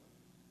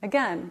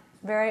 Again,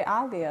 very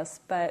obvious,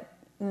 but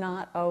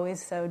not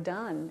always so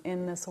done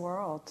in this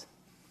world.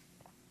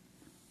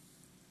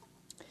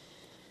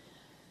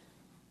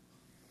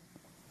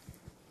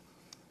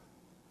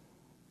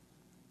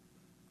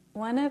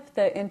 One of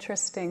the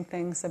interesting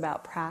things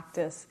about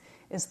practice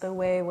is the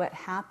way what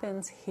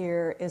happens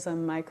here is a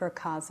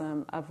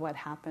microcosm of what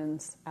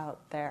happens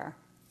out there.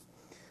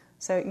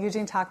 So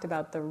Eugene talked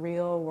about the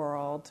real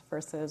world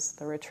versus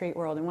the retreat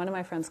world, and one of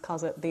my friends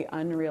calls it the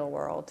unreal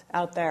world.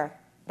 Out there,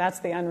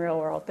 that's the unreal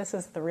world. This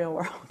is the real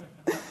world.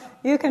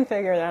 You can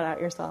figure that out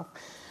yourself.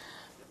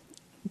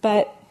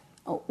 But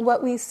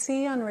what we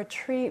see on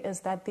retreat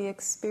is that the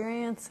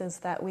experiences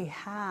that we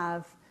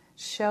have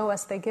show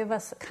us, they give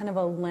us kind of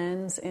a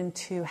lens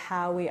into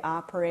how we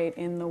operate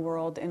in the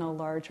world in a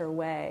larger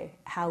way,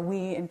 how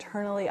we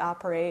internally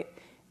operate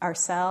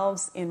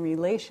ourselves in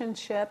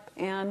relationship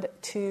and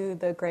to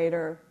the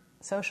greater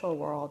social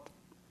world.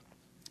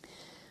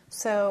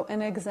 So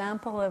an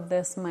example of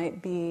this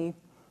might be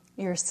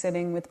you're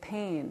sitting with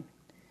pain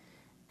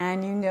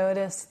and you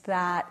notice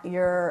that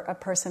you're a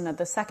person that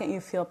the second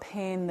you feel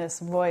pain, this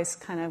voice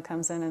kind of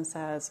comes in and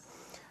says,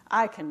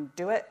 I can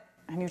do it.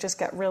 And you just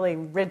get really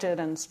rigid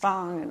and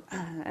strong,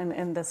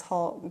 and this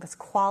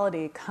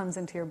quality comes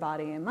into your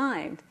body and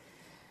mind.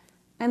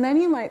 And then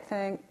you might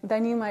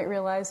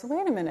realize,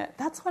 wait a minute,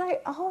 that's what I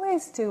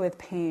always do with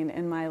pain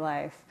in my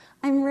life.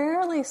 I'm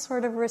rarely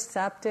sort of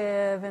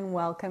receptive and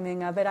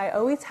welcoming of it. I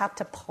always have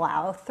to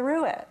plow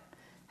through it.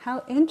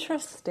 How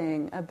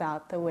interesting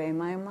about the way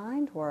my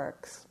mind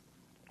works.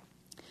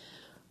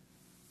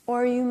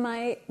 Or you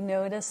might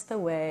notice the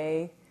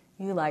way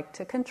you like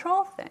to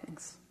control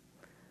things.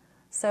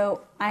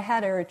 So I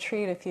had a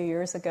retreat a few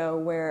years ago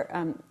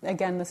where,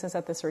 again, this is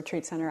at this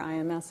retreat center,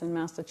 IMS in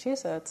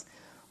Massachusetts,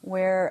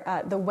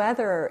 where the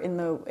weather in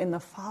the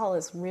fall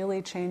is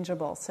really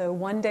changeable. So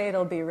one day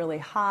it'll be really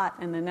hot,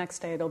 and the next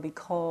day it'll be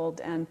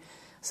cold. And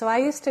so I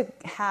used to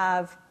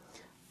have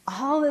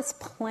all this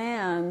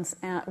plans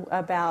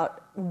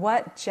about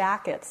what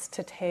jackets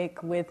to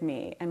take with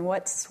me, and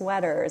what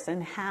sweaters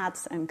and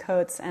hats and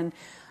coats, and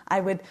I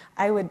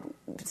would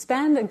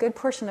spend a good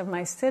portion of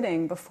my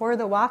sitting before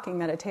the walking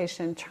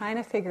meditation trying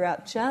to figure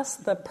out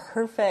just the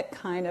perfect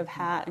kind of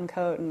hat and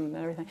coat and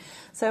everything.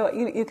 So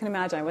you can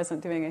imagine I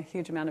wasn't doing a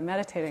huge amount of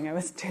meditating. I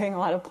was doing a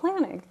lot of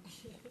planning.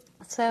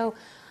 So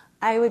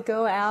I would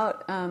go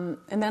out, and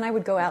then I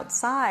would go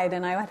outside,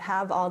 and I would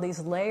have all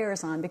these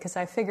layers on because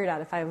I figured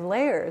out if I have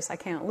layers, I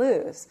can't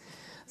lose.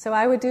 So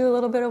I would do a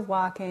little bit of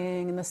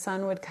walking, and the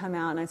sun would come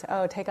out, and I'd say,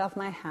 oh, take off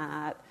my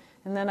hat.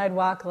 And then I'd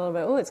walk a little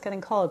bit. Oh, it's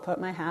getting cold.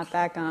 Put my hat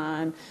back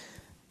on.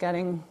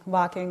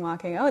 Walking.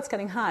 Oh, it's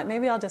getting hot.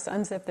 Maybe I'll just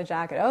unzip the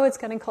jacket. Oh, it's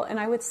getting cold. And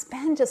I would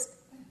spend just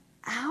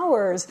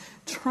hours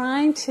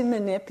trying to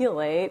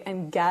manipulate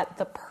and get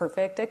the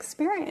perfect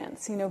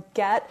experience.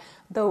 Get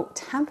the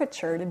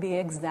temperature to be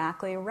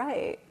exactly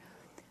right.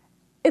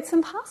 It's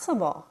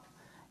impossible.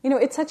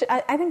 It's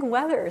I think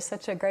weather is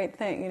such a great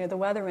thing. The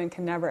weathermen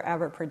can never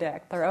ever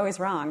predict. They're always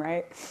wrong,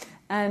 right?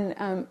 And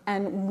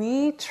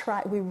we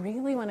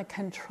really want to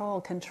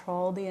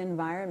control the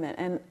environment.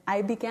 And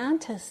I began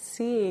to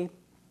see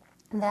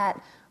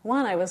that,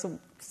 one, I was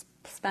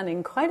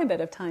spending quite a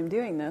bit of time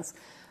doing this,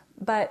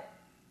 but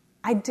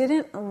I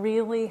didn't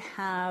really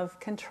have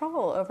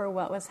control over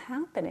what was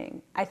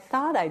happening. I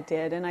thought I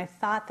did, and I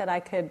thought that I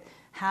could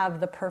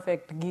have the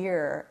perfect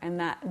gear, and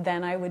that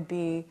then I would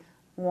be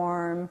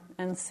warm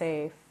and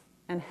safe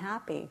and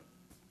happy.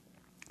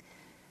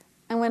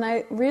 And when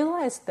I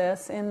realized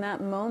this in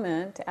that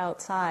moment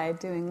outside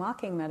doing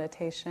walking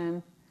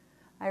meditation,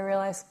 I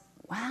realized,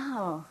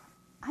 wow,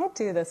 I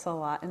do this a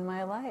lot in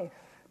my life.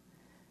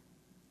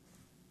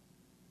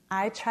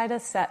 I try to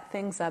set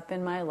things up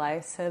in my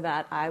life so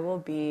that I will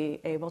be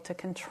able to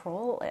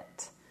control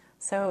it.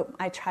 So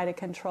I try to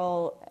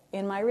control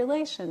in my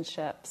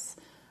relationships,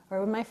 or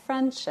with my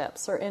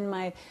friendships, or in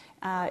my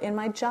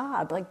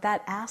job. Like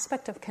that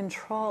aspect of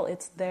control,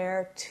 it's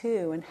there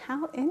too. And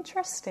how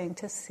interesting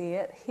to see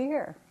it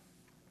here.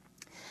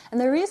 And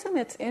the reason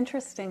it's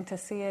interesting to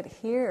see it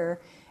here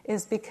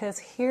is because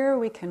here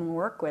we can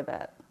work with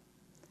it.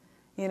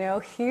 You know,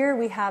 here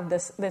we have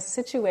this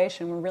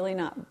situation, we're really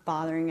not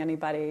bothering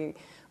anybody.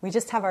 We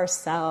just have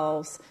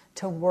ourselves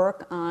to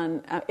work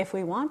on, if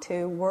we want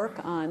to,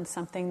 work on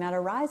something that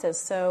arises.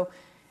 So,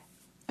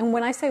 and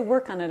when I say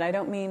work on it, I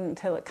don't mean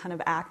to kind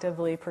of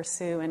actively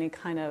pursue any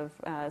kind of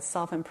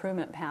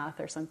self-improvement path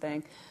or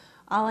something.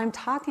 All I'm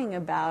talking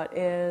about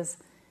is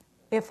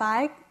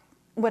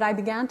what I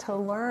began to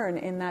learn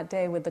in that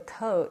day with the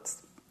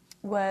coats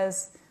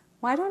was,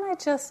 why don't I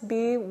just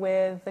be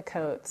with the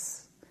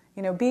coats?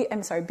 You know, be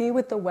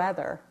with the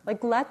weather.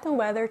 Like, let the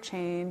weather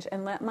change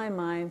and let my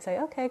mind say,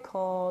 okay,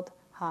 cold,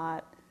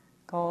 hot.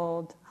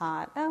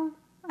 Oh,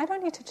 I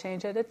don't need to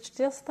change it. It's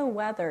just the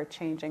weather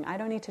changing. I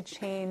don't need to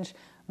change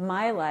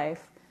my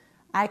life.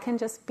 I can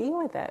just be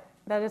with it,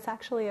 that it's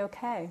actually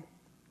okay.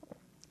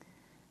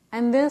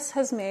 And this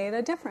has made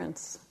a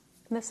difference.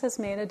 This has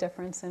made a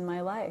difference in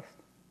my life.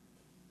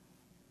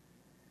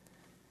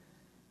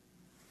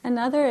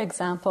 Another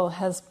example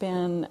has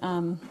been,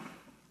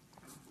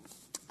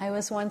 I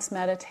was once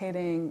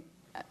meditating.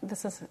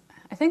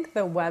 I think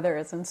the weather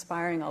is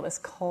inspiring all this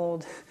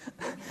cold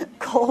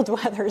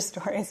weather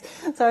stories.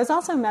 So I was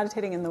also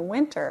meditating in the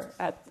winter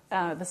at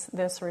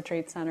this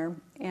retreat center,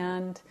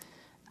 and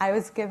I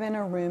was given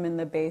a room in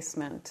the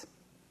basement.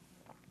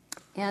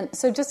 And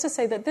so just to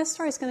say that this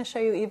story is going to show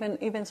you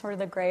even sort of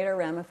the greater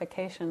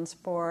ramifications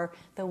for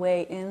the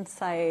way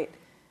insight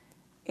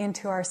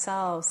into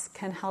ourselves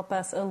can help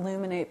us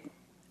illuminate,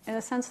 in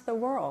a sense, the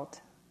world.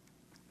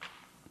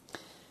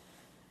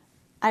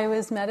 I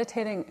was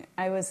meditating.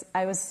 I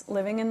was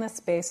living in this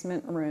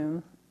basement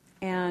room,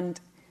 and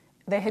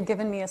they had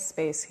given me a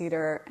space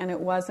heater, and it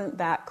wasn't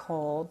that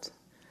cold,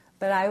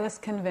 but I was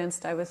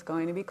convinced I was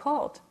going to be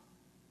cold.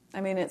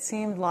 I mean, it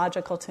seemed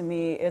logical to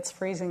me. It's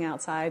freezing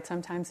outside.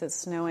 Sometimes it's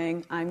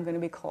snowing. I'm going to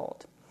be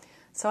cold.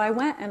 So I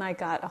went and I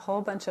got a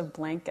whole bunch of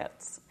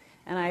blankets,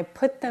 and I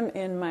put them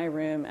in my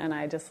room, and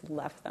I just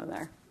left them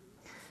there.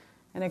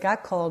 And it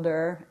got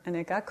colder, and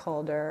it got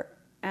colder,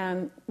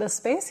 and the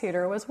space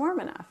heater was warm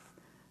enough.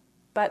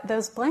 But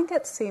those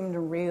blankets seemed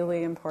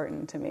really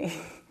important to me.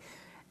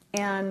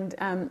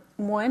 And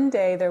one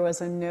day there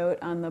was a note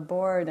on the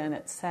board, and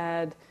it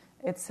said,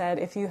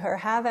 if you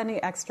have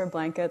any extra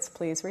blankets,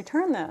 please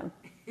return them.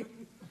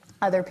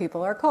 Other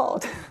people are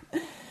cold.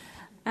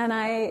 And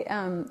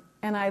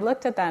I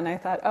looked at that and I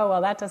thought, oh,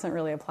 well, that doesn't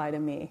really apply to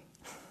me.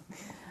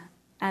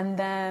 And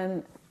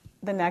then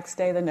the next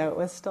day the note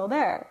was still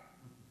there.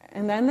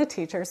 And then the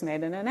teachers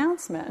made an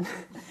announcement.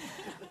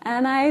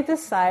 And I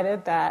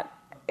decided that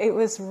it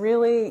was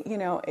really,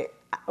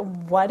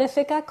 what if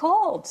it got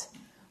cold?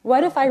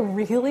 What if I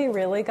really,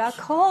 really got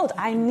cold?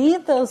 I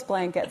need those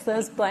blankets.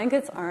 Those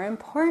blankets are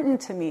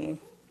important to me.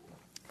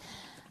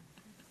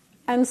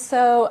 And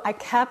so I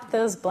kept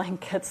those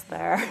blankets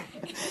there,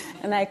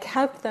 and I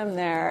kept them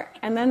there.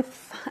 And then,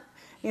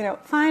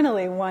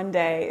 finally one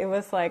day, it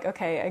was like,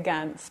 okay,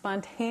 again,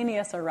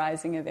 spontaneous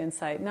arising of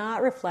insight,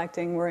 not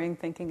reflecting, worrying,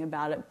 thinking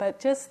about it, but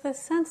just the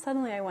sense,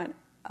 suddenly I went,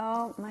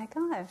 oh my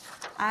God,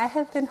 I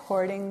have been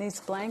hoarding these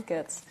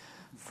blankets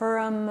for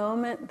a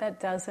moment that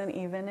doesn't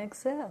even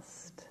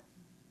exist.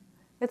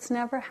 It's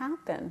never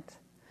happened.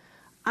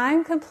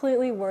 I'm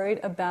completely worried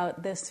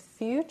about this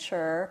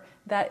future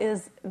that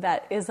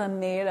is a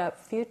made-up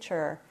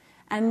future.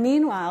 And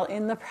meanwhile,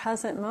 in the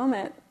present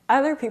moment,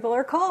 other people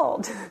are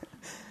cold.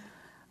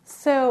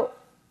 So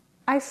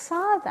I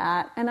saw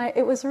that, and I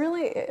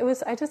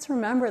just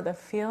remember the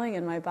feeling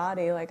in my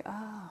body, like,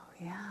 oh,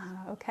 yeah,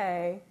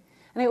 okay.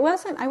 And I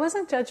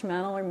wasn't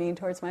judgmental or mean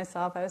towards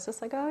myself. I was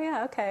just like, oh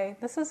yeah, okay,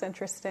 this is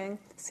interesting.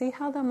 See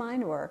how the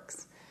mind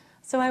works.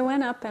 So I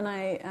went up and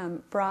I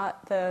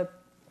brought the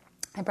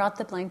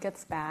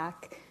blankets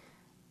back.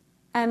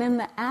 And in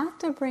the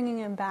act of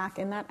bringing them back,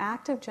 in that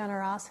act of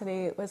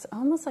generosity, it was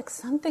almost like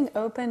something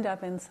opened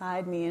up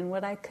inside me. And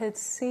what I could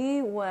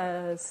see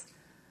was,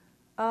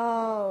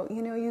 oh,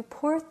 you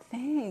poor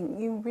thing.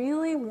 You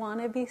really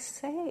want to be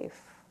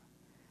safe.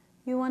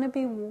 You want to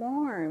be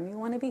warm. You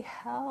want to be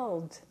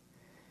held.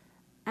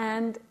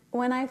 And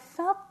when I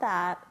felt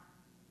that,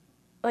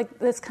 like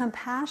this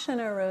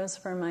compassion arose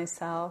for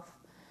myself,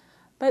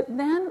 but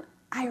then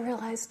I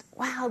realized,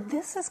 wow,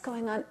 this is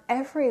going on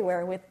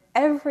everywhere with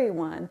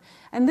everyone.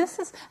 And this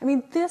is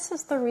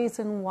the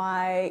reason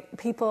why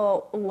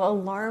people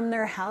alarm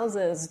their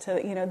houses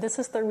this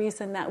is the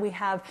reason that we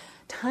have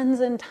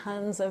tons and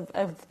tons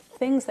of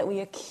things that we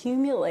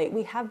accumulate.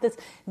 We have this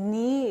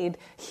need,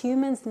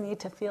 humans need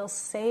to feel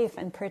safe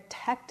and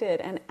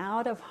protected and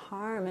out of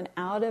harm and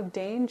out of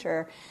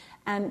danger.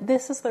 And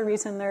this is the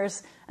reason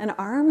there's an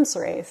arms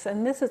race.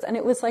 And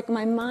it was like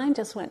my mind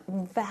just went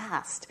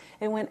vast.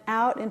 It went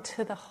out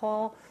into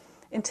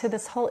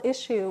this whole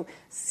issue,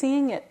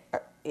 seeing it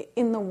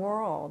in the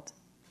world.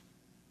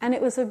 And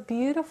it was a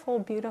beautiful,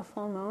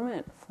 beautiful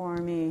moment for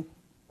me.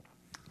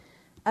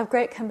 of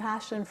great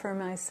compassion for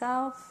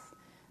myself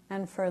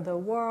and for the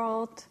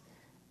world,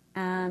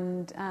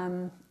 and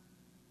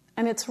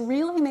it's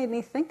really made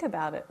me think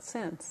about it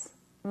since.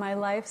 My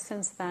life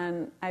since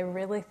then, I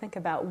really think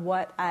about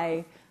what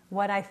I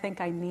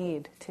think I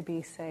need to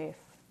be safe.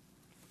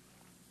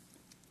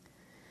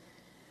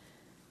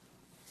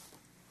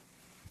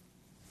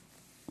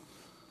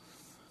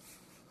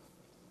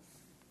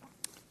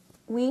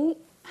 We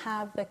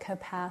have the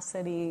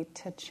capacity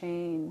to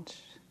change.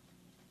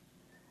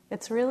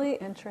 It's really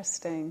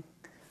interesting.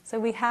 So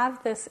we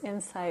have this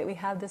insight, we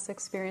have this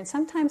experience.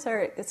 Sometimes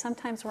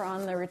we're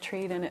on the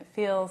retreat and it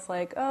feels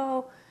like,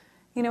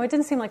 it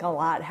didn't seem like a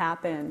lot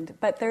happened,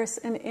 but there's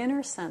an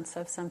inner sense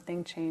of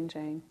something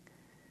changing.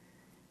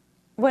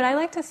 What I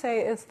like to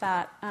say is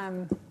that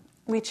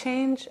we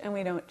change and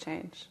we don't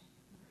change.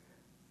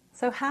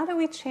 So how do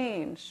we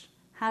change?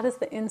 How does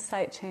the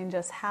insight change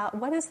us?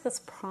 What is this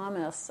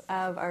promise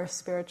of our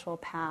spiritual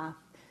path,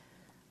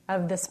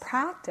 of this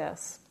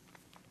practice?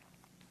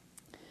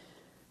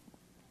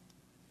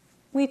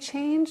 We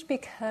change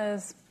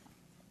because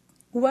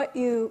what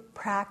you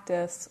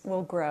practice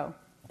will grow.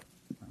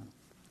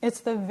 It's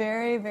the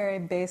very, very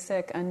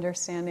basic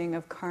understanding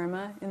of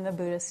karma in the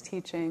Buddhist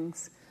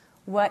teachings.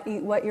 What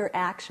your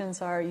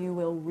actions are, you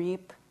will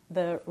reap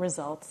the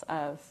results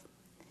of.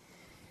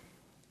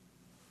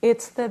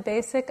 It's the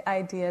basic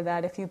idea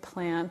that if you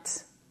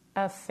plant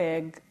a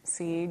fig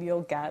seed,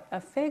 you'll get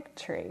a fig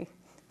tree.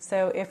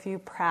 So if you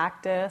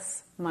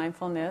practice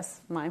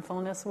mindfulness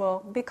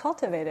will be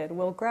cultivated,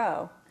 will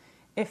grow.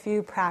 If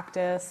you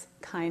practice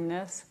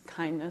kindness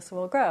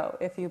will grow.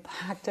 If you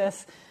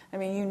practice,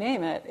 you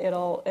name it,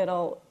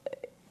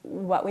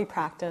 what we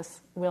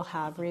practice will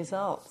have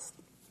results.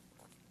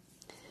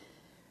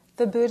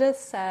 The Buddha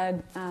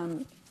said,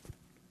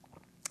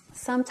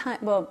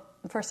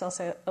 first I'll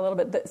say a little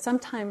bit, but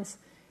sometimes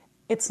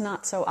it's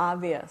not so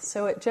obvious.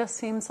 So it just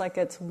seems like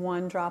it's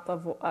one drop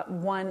of,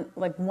 one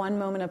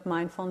moment of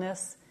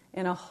mindfulness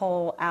in a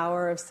whole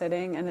hour of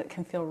sitting, and it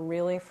can feel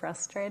really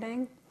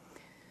frustrating.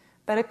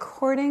 But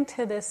according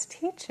to this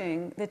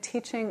teaching, the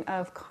teaching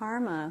of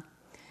karma,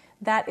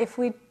 that if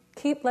we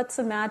let's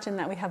imagine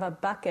that we have a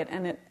bucket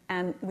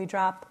and we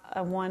drop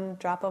one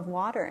drop of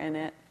water in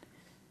it,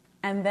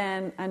 and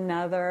then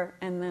another,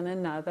 and then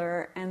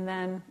another, and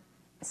then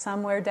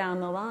somewhere down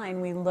the line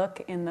we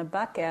look in the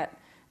bucket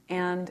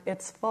and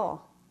it's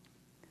full.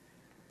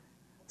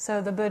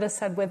 So the Buddha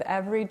said, with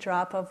every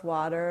drop of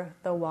water,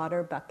 the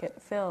water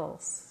bucket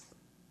fills.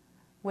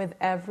 With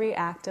every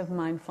act of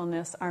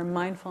mindfulness, our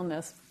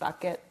mindfulness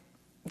bucket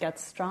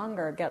gets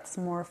stronger, gets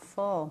more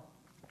full.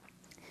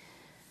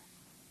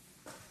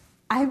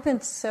 I've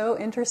been so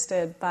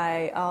interested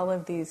by all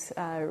of these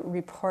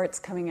reports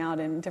coming out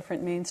in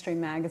different mainstream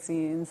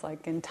magazines,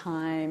 like in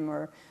Time,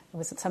 or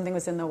something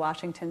was in the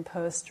Washington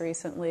Post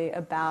recently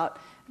about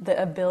the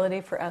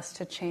ability for us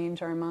to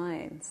change our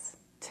minds,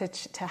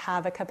 to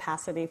have a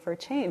capacity for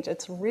change.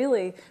 It's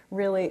really,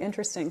 really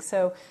interesting.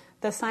 So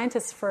the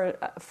scientists for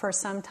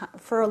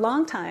a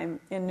long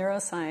time in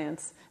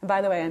neuroscience, and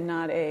by the way, I'm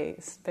not a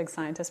big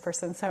scientist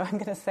person, so I'm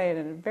going to say it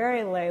in a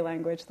very lay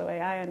language, the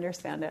way I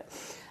understand it.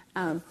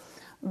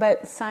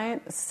 But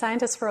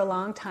scientists for a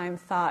long time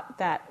thought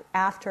that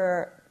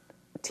after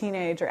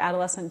teenage or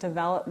adolescent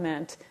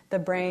development, the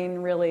brain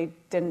really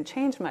didn't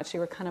change much. You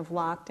were kind of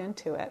locked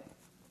into it.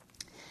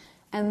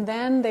 And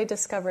then they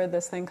discovered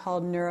this thing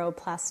called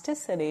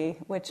neuroplasticity,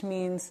 which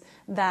means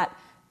that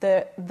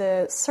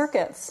the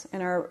circuits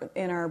in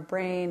our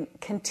brain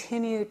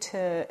continue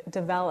to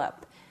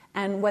develop.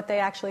 And what they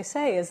actually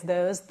say is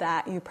those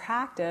that you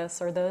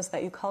practice or those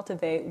that you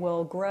cultivate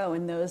will grow,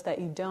 and those that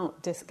you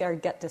don't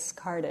get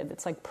discarded.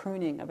 It's like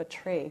pruning of a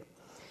tree.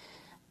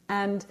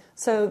 And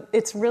so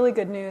it's really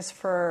good news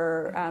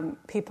for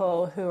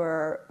people who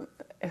are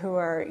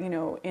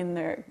in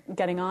their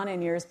getting on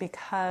in years,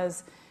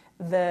 because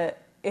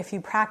if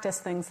you practice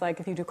things like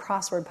if you do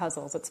crossword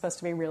puzzles, it's supposed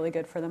to be really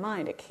good for the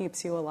mind. It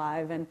keeps you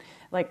alive and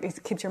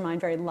it keeps your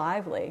mind very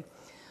lively.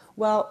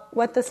 Well,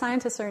 what the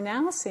scientists are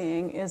now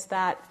seeing is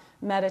that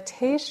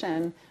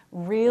meditation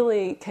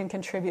really can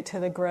contribute to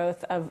the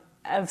growth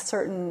of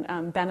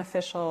certain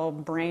beneficial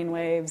brain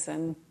waves.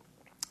 And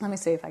let me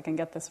see if I can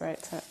get this right.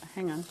 So,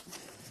 hang on.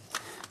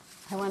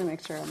 I want to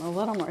make sure I'm a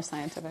little more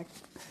scientific.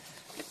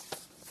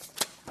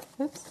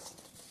 Oops.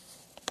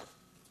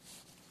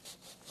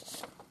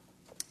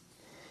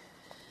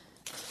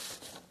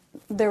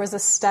 There was a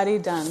study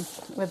done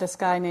with this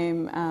guy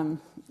named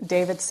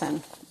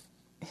Davidson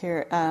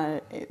here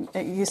at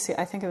UC.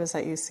 I think it was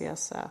at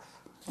UCSF.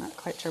 I'm not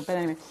quite sure, but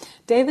anyway,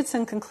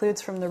 Davidson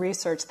concludes from the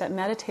research that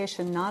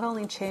meditation not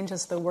only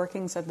changes the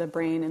workings of the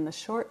brain in the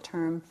short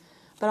term,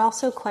 but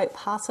also quite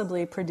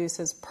possibly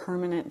produces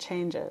permanent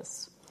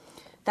changes.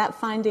 That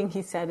finding,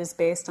 he said, is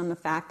based on the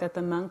fact that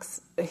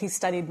he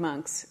studied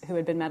monks who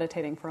had been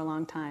meditating for a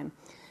long time,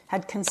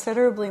 had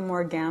considerably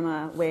more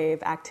gamma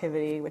wave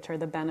activity, which are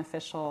the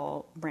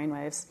beneficial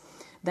brainwaves,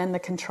 than the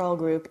control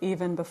group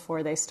even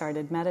before they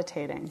started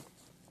meditating.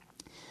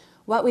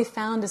 what we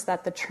found is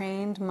that the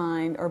trained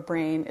mind or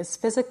brain is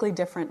physically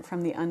different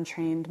from the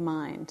untrained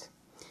mind.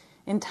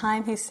 In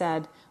time, he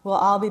said, we'll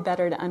all be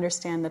better to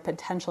understand the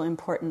potential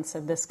importance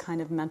of this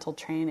kind of mental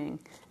training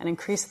and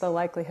increase the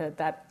likelihood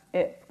that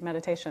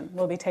meditation,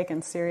 will be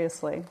taken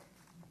seriously.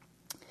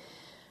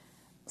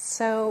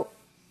 So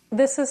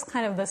this is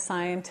kind of the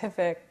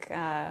scientific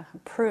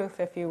proof,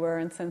 if you were,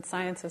 and since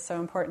science is so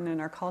important in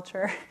our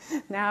culture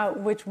now,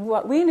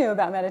 what we knew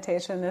about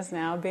meditation is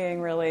now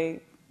being really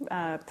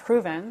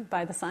proven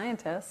by the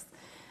scientists,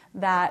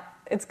 that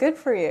it's good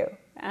for you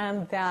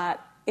and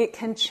that it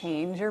can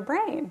change your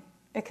brain.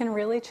 It can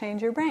really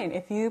change your brain.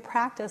 If you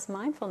practice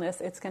mindfulness,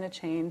 it's going to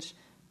change.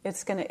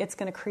 It's going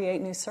to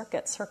create new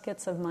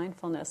circuits of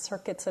mindfulness,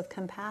 circuits of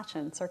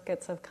compassion,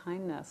 circuits of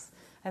kindness.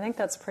 I think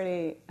that's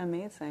pretty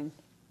amazing.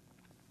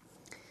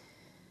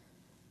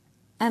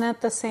 And at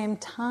the same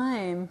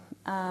time,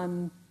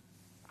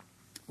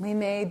 we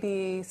may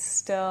be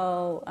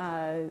still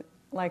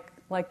like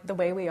the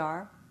way we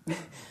are.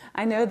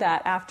 I know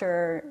that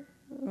after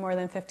more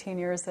than 15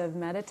 years of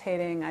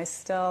meditating, I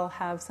still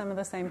have some of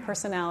the same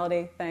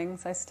personality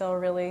things. I still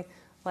really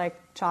like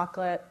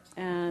chocolate,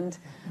 and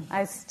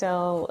I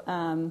still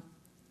I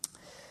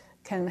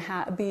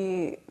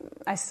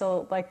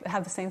still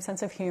have the same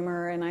sense of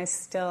humor, and I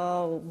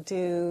still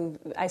get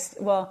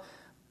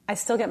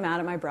mad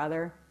at my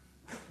brother.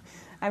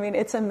 I mean,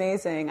 it's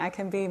amazing. I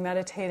can be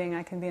meditating,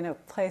 I can be in a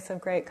place of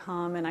great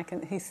calm,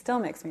 and he still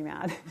makes me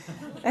mad.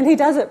 And he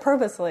does it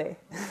purposely.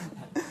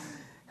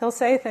 He'll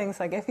say things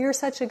like, if you're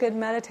such a good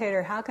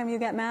meditator, how come you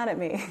get mad at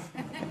me?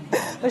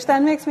 Which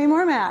then makes me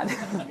more mad.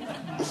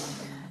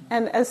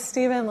 And as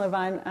Stephen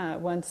Levine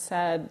once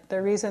said,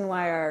 the reason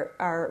why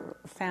our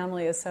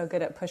family is so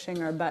good at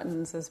pushing our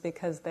buttons is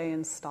because they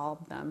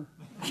installed them.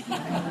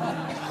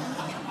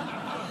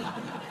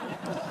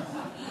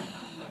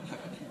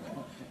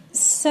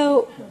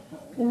 So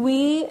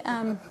we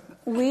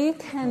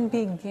can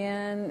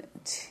begin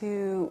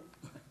to...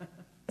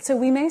 So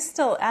we may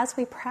still, as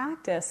we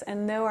practice,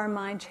 and though our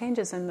mind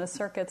changes and the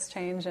circuits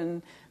change,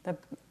 and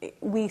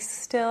we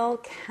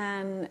still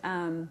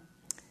can...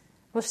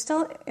 we're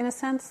still, in a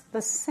sense,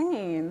 the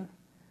same,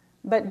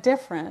 but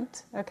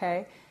different,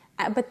 okay?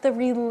 But the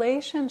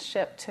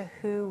relationship to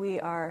who we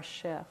are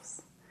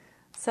shifts.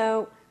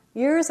 So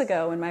years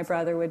ago, when my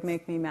brother would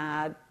make me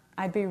mad,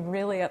 I'd be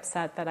really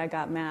upset that I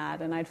got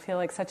mad, and I'd feel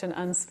like such an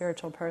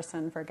unspiritual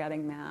person for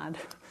getting mad.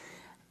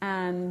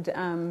 And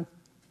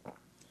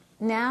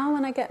now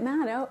when I get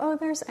mad, oh,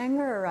 there's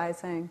anger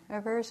arising,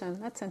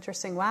 aversion. That's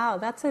interesting. Wow,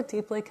 that's a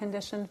deeply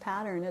conditioned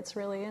pattern. It's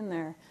really in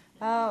there.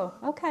 Oh,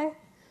 okay.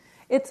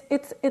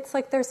 It's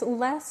like there's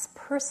less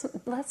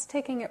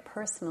taking it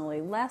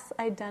personally, less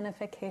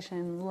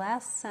identification,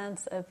 less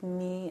sense of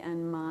me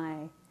and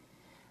my.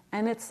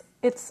 And it's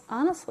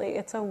honestly,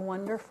 it's a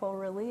wonderful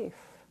relief.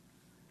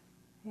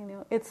 You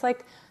know, it's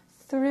like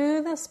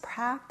through this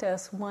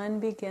practice, one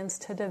begins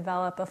to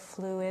develop a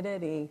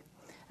fluidity,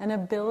 an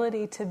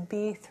ability to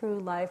be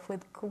through life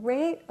with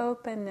great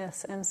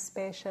openness and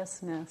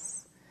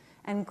spaciousness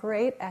and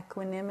great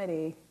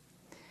equanimity.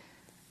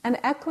 And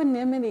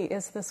equanimity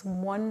is this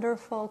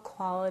wonderful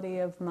quality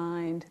of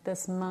mind,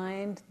 this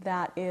mind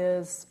that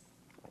is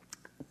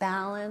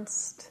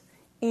balanced,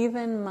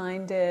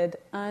 even-minded,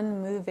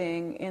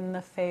 unmoving in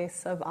the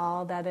face of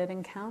all that it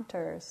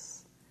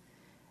encounters.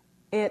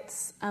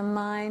 It's a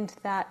mind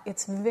that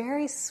it's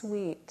very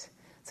sweet.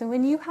 So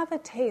when you have a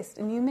taste,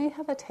 and you may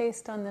have a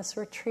taste on this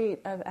retreat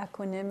of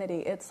equanimity,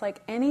 it's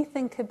like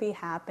anything could be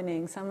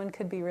happening. Someone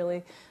could be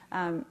really,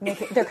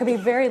 there could be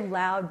very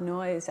loud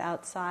noise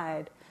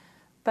outside.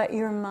 But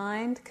your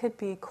mind could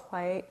be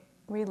quite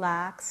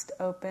relaxed,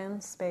 open,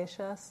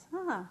 spacious.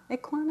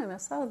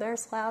 Equanimous. Oh,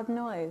 there's loud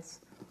noise.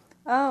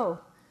 Oh,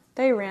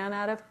 they ran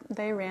out of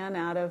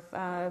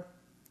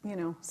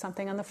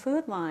something on the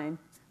food line.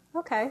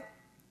 Okay,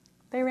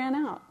 they ran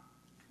out.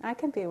 I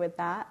can be with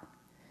that.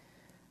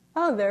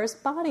 Oh, there's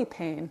body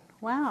pain.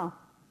 Wow,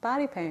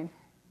 body pain.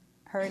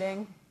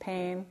 Hurting,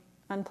 pain,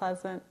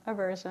 unpleasant,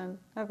 aversion.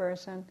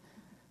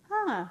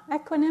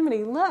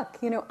 Equanimity. Look,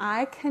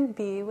 I can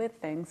be with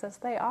things as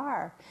they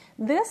are.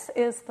 This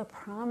is the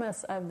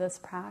promise of this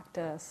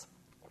practice.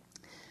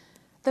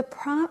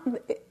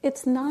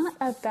 It's not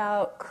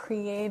about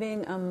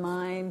creating a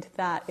mind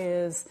that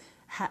is.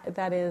 I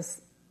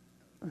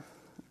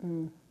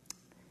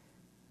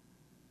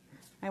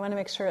want to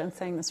make sure I'm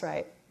saying this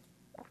right.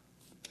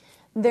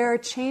 There are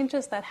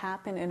changes that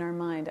happen in our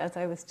mind, as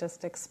I was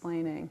just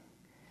explaining.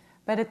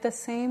 But at the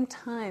same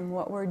time,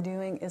 what we're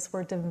doing is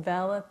we're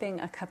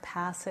developing a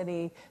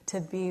capacity to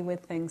be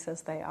with things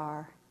as they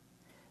are.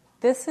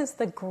 This is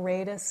the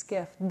greatest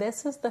gift.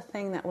 This is the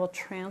thing that will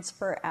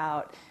transfer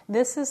out.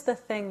 This is the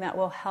thing that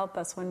will help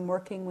us when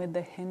working with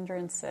the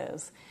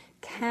hindrances.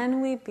 Can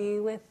we be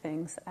with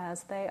things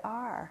as they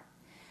are?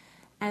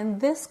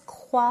 And this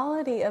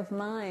quality of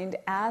mind,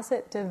 as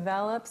it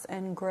develops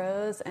and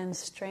grows and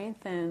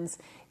strengthens,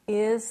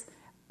 it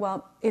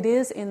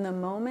is in the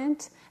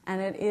moment,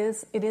 and it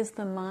is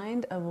the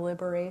mind of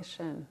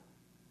liberation.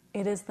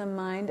 It is the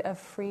mind of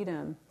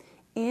freedom.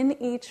 in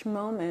each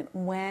moment,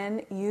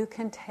 when you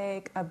can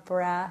take a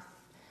breath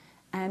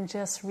and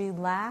just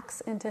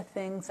relax into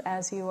things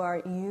as you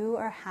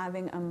are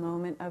having a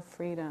moment of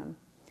freedom.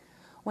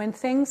 When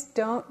things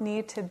don't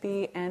need to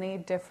be any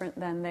different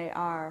than they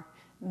are,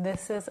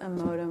 this is a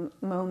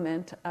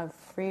moment of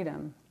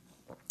freedom.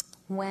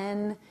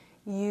 When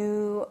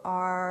you're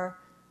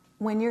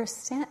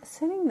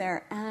sitting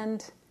there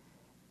and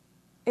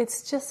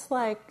it's just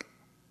like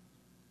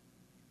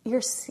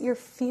you're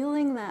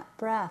feeling that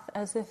breath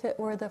as if it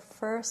were the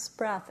first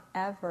breath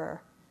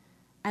ever.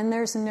 And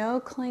there's no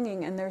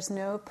clinging and there's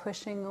no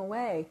pushing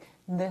away.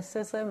 This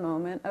is a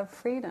moment of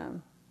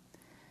freedom.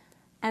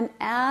 And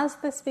as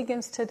this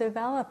begins to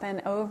develop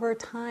and over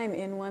time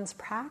in one's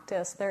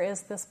practice, there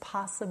is this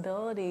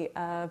possibility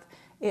of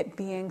it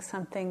being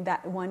something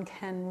that one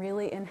can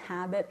really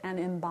inhabit and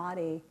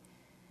embody.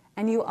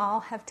 And you all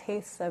have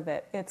tastes of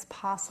it. It's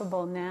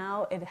possible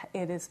now.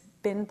 It has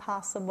been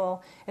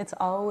possible. It's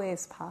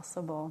always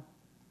possible.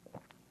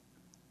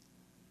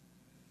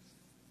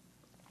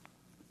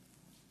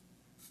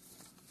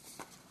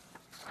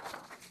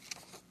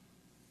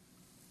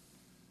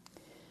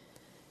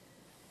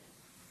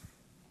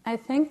 I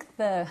think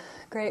the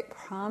great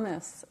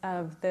promise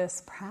of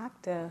this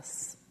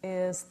practice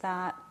is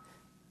that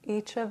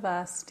each of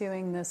us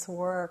doing this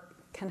work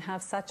can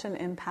have such an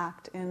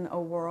impact in a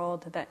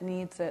world that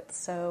needs it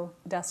so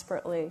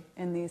desperately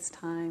in these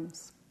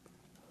times.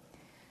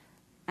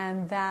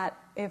 And that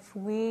if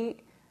we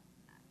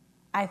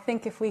as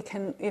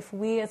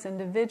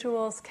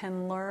individuals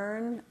can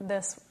learn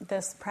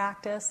this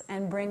practice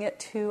and bring it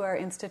to our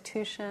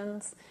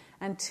institutions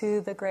and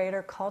to the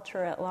greater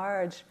culture at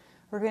large,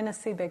 we're going to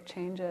see big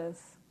changes.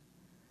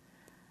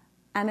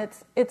 And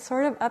it's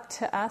sort of up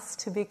to us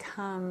to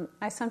become,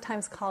 I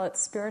sometimes call it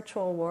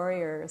spiritual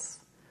warriors,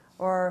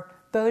 or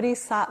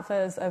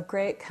bodhisattvas of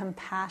great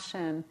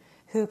compassion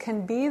who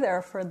can be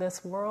there for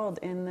this world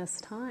in this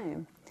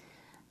time.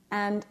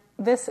 And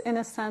this, in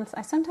a sense,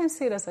 I sometimes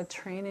see it as a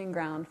training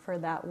ground for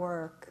that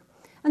work.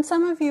 And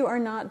some of you are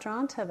not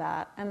drawn to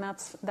that, and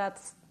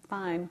that's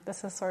fine.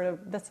 This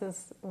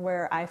is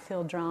where I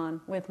feel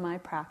drawn with my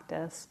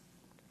practice.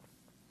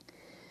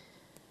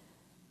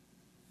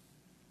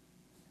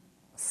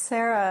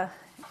 Sarah,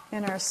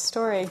 in our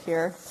story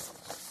here,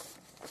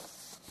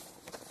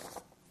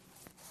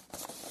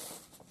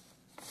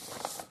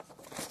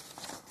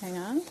 hang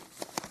on.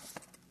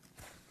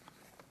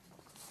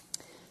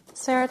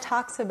 Sarah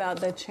talks about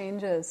the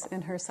changes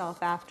in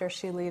herself after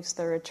she leaves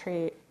the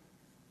retreat.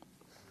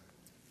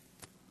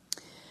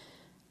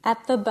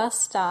 At the bus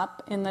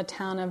stop in the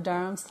town of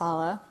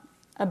Dharamsala,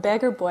 a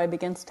beggar boy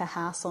begins to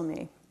hassle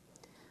me.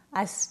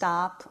 I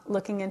stop,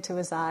 looking into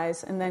his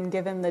eyes, and then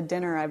give him the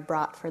dinner I've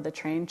brought for the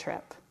train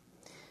trip.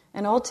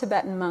 An old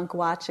Tibetan monk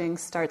watching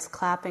starts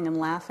clapping and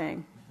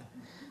laughing.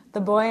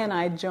 The boy and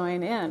I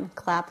join in,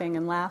 clapping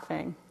and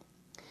laughing.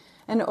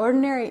 An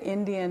ordinary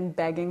Indian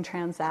begging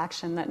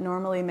transaction that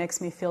normally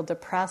makes me feel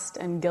depressed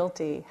and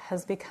guilty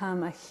has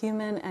become a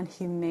human and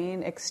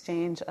humane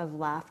exchange of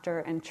laughter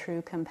and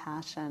true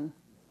compassion.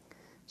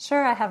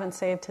 Sure, I haven't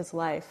saved his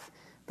life,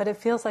 but it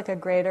feels like a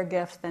greater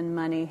gift than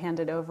money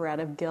handed over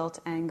out of guilt,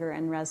 anger,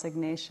 and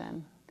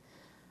resignation.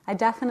 I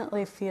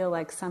definitely feel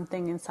like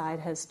something inside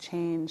has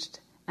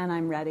changed, and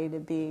I'm ready to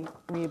be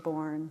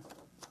reborn.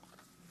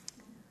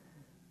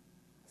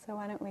 So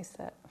why don't we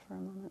sit for a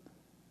moment?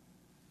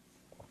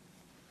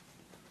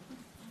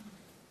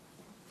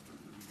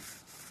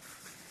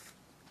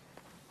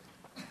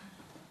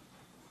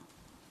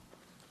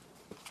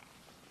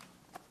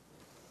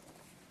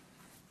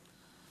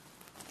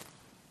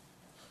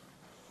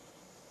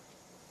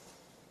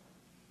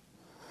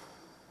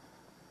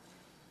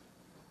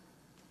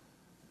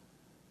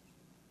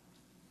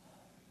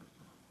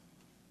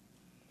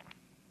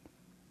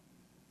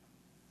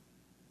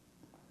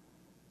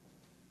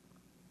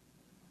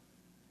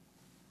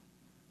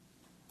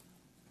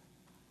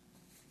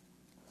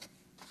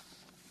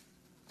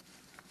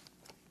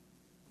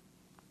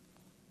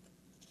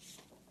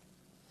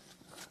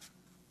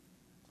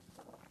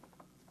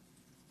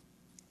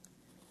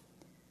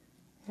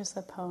 Here's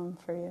a poem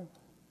for you.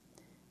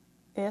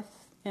 If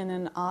in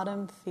an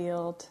autumn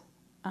field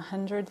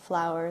 100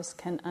 flowers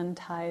can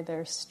untie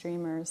their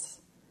streamers,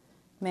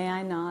 may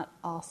I not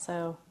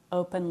also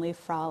openly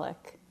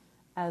frolic,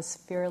 as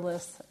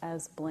fearless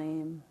as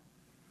blame?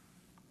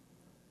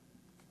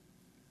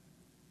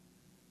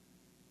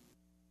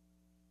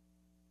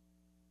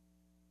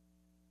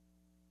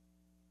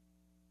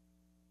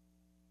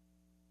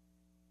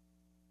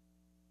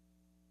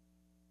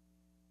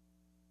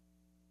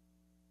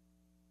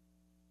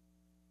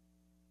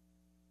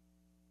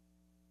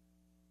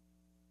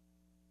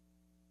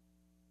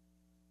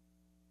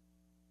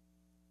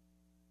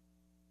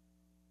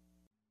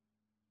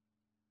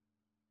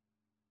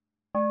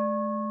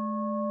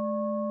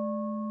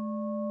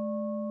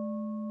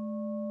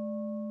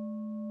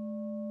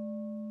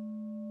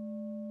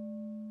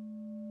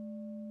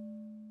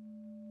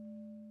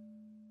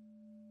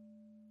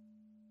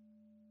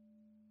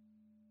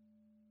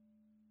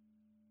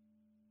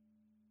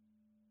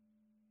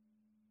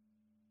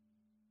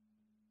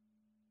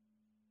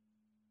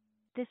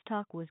 This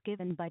talk was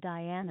given by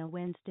Diana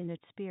Winston at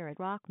Spirit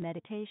Rock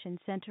Meditation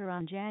Center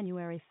on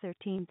January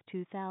 13,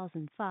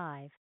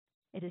 2005.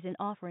 It is an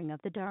offering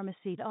of the Dharma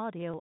Seed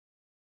audio.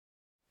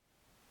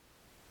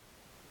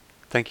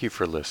 Thank you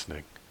for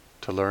listening.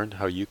 To learn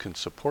how you can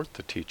support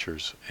the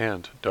teachers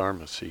and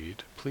Dharma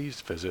Seed,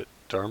 please visit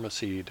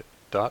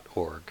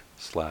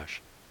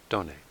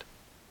dharmaseed.org/donate.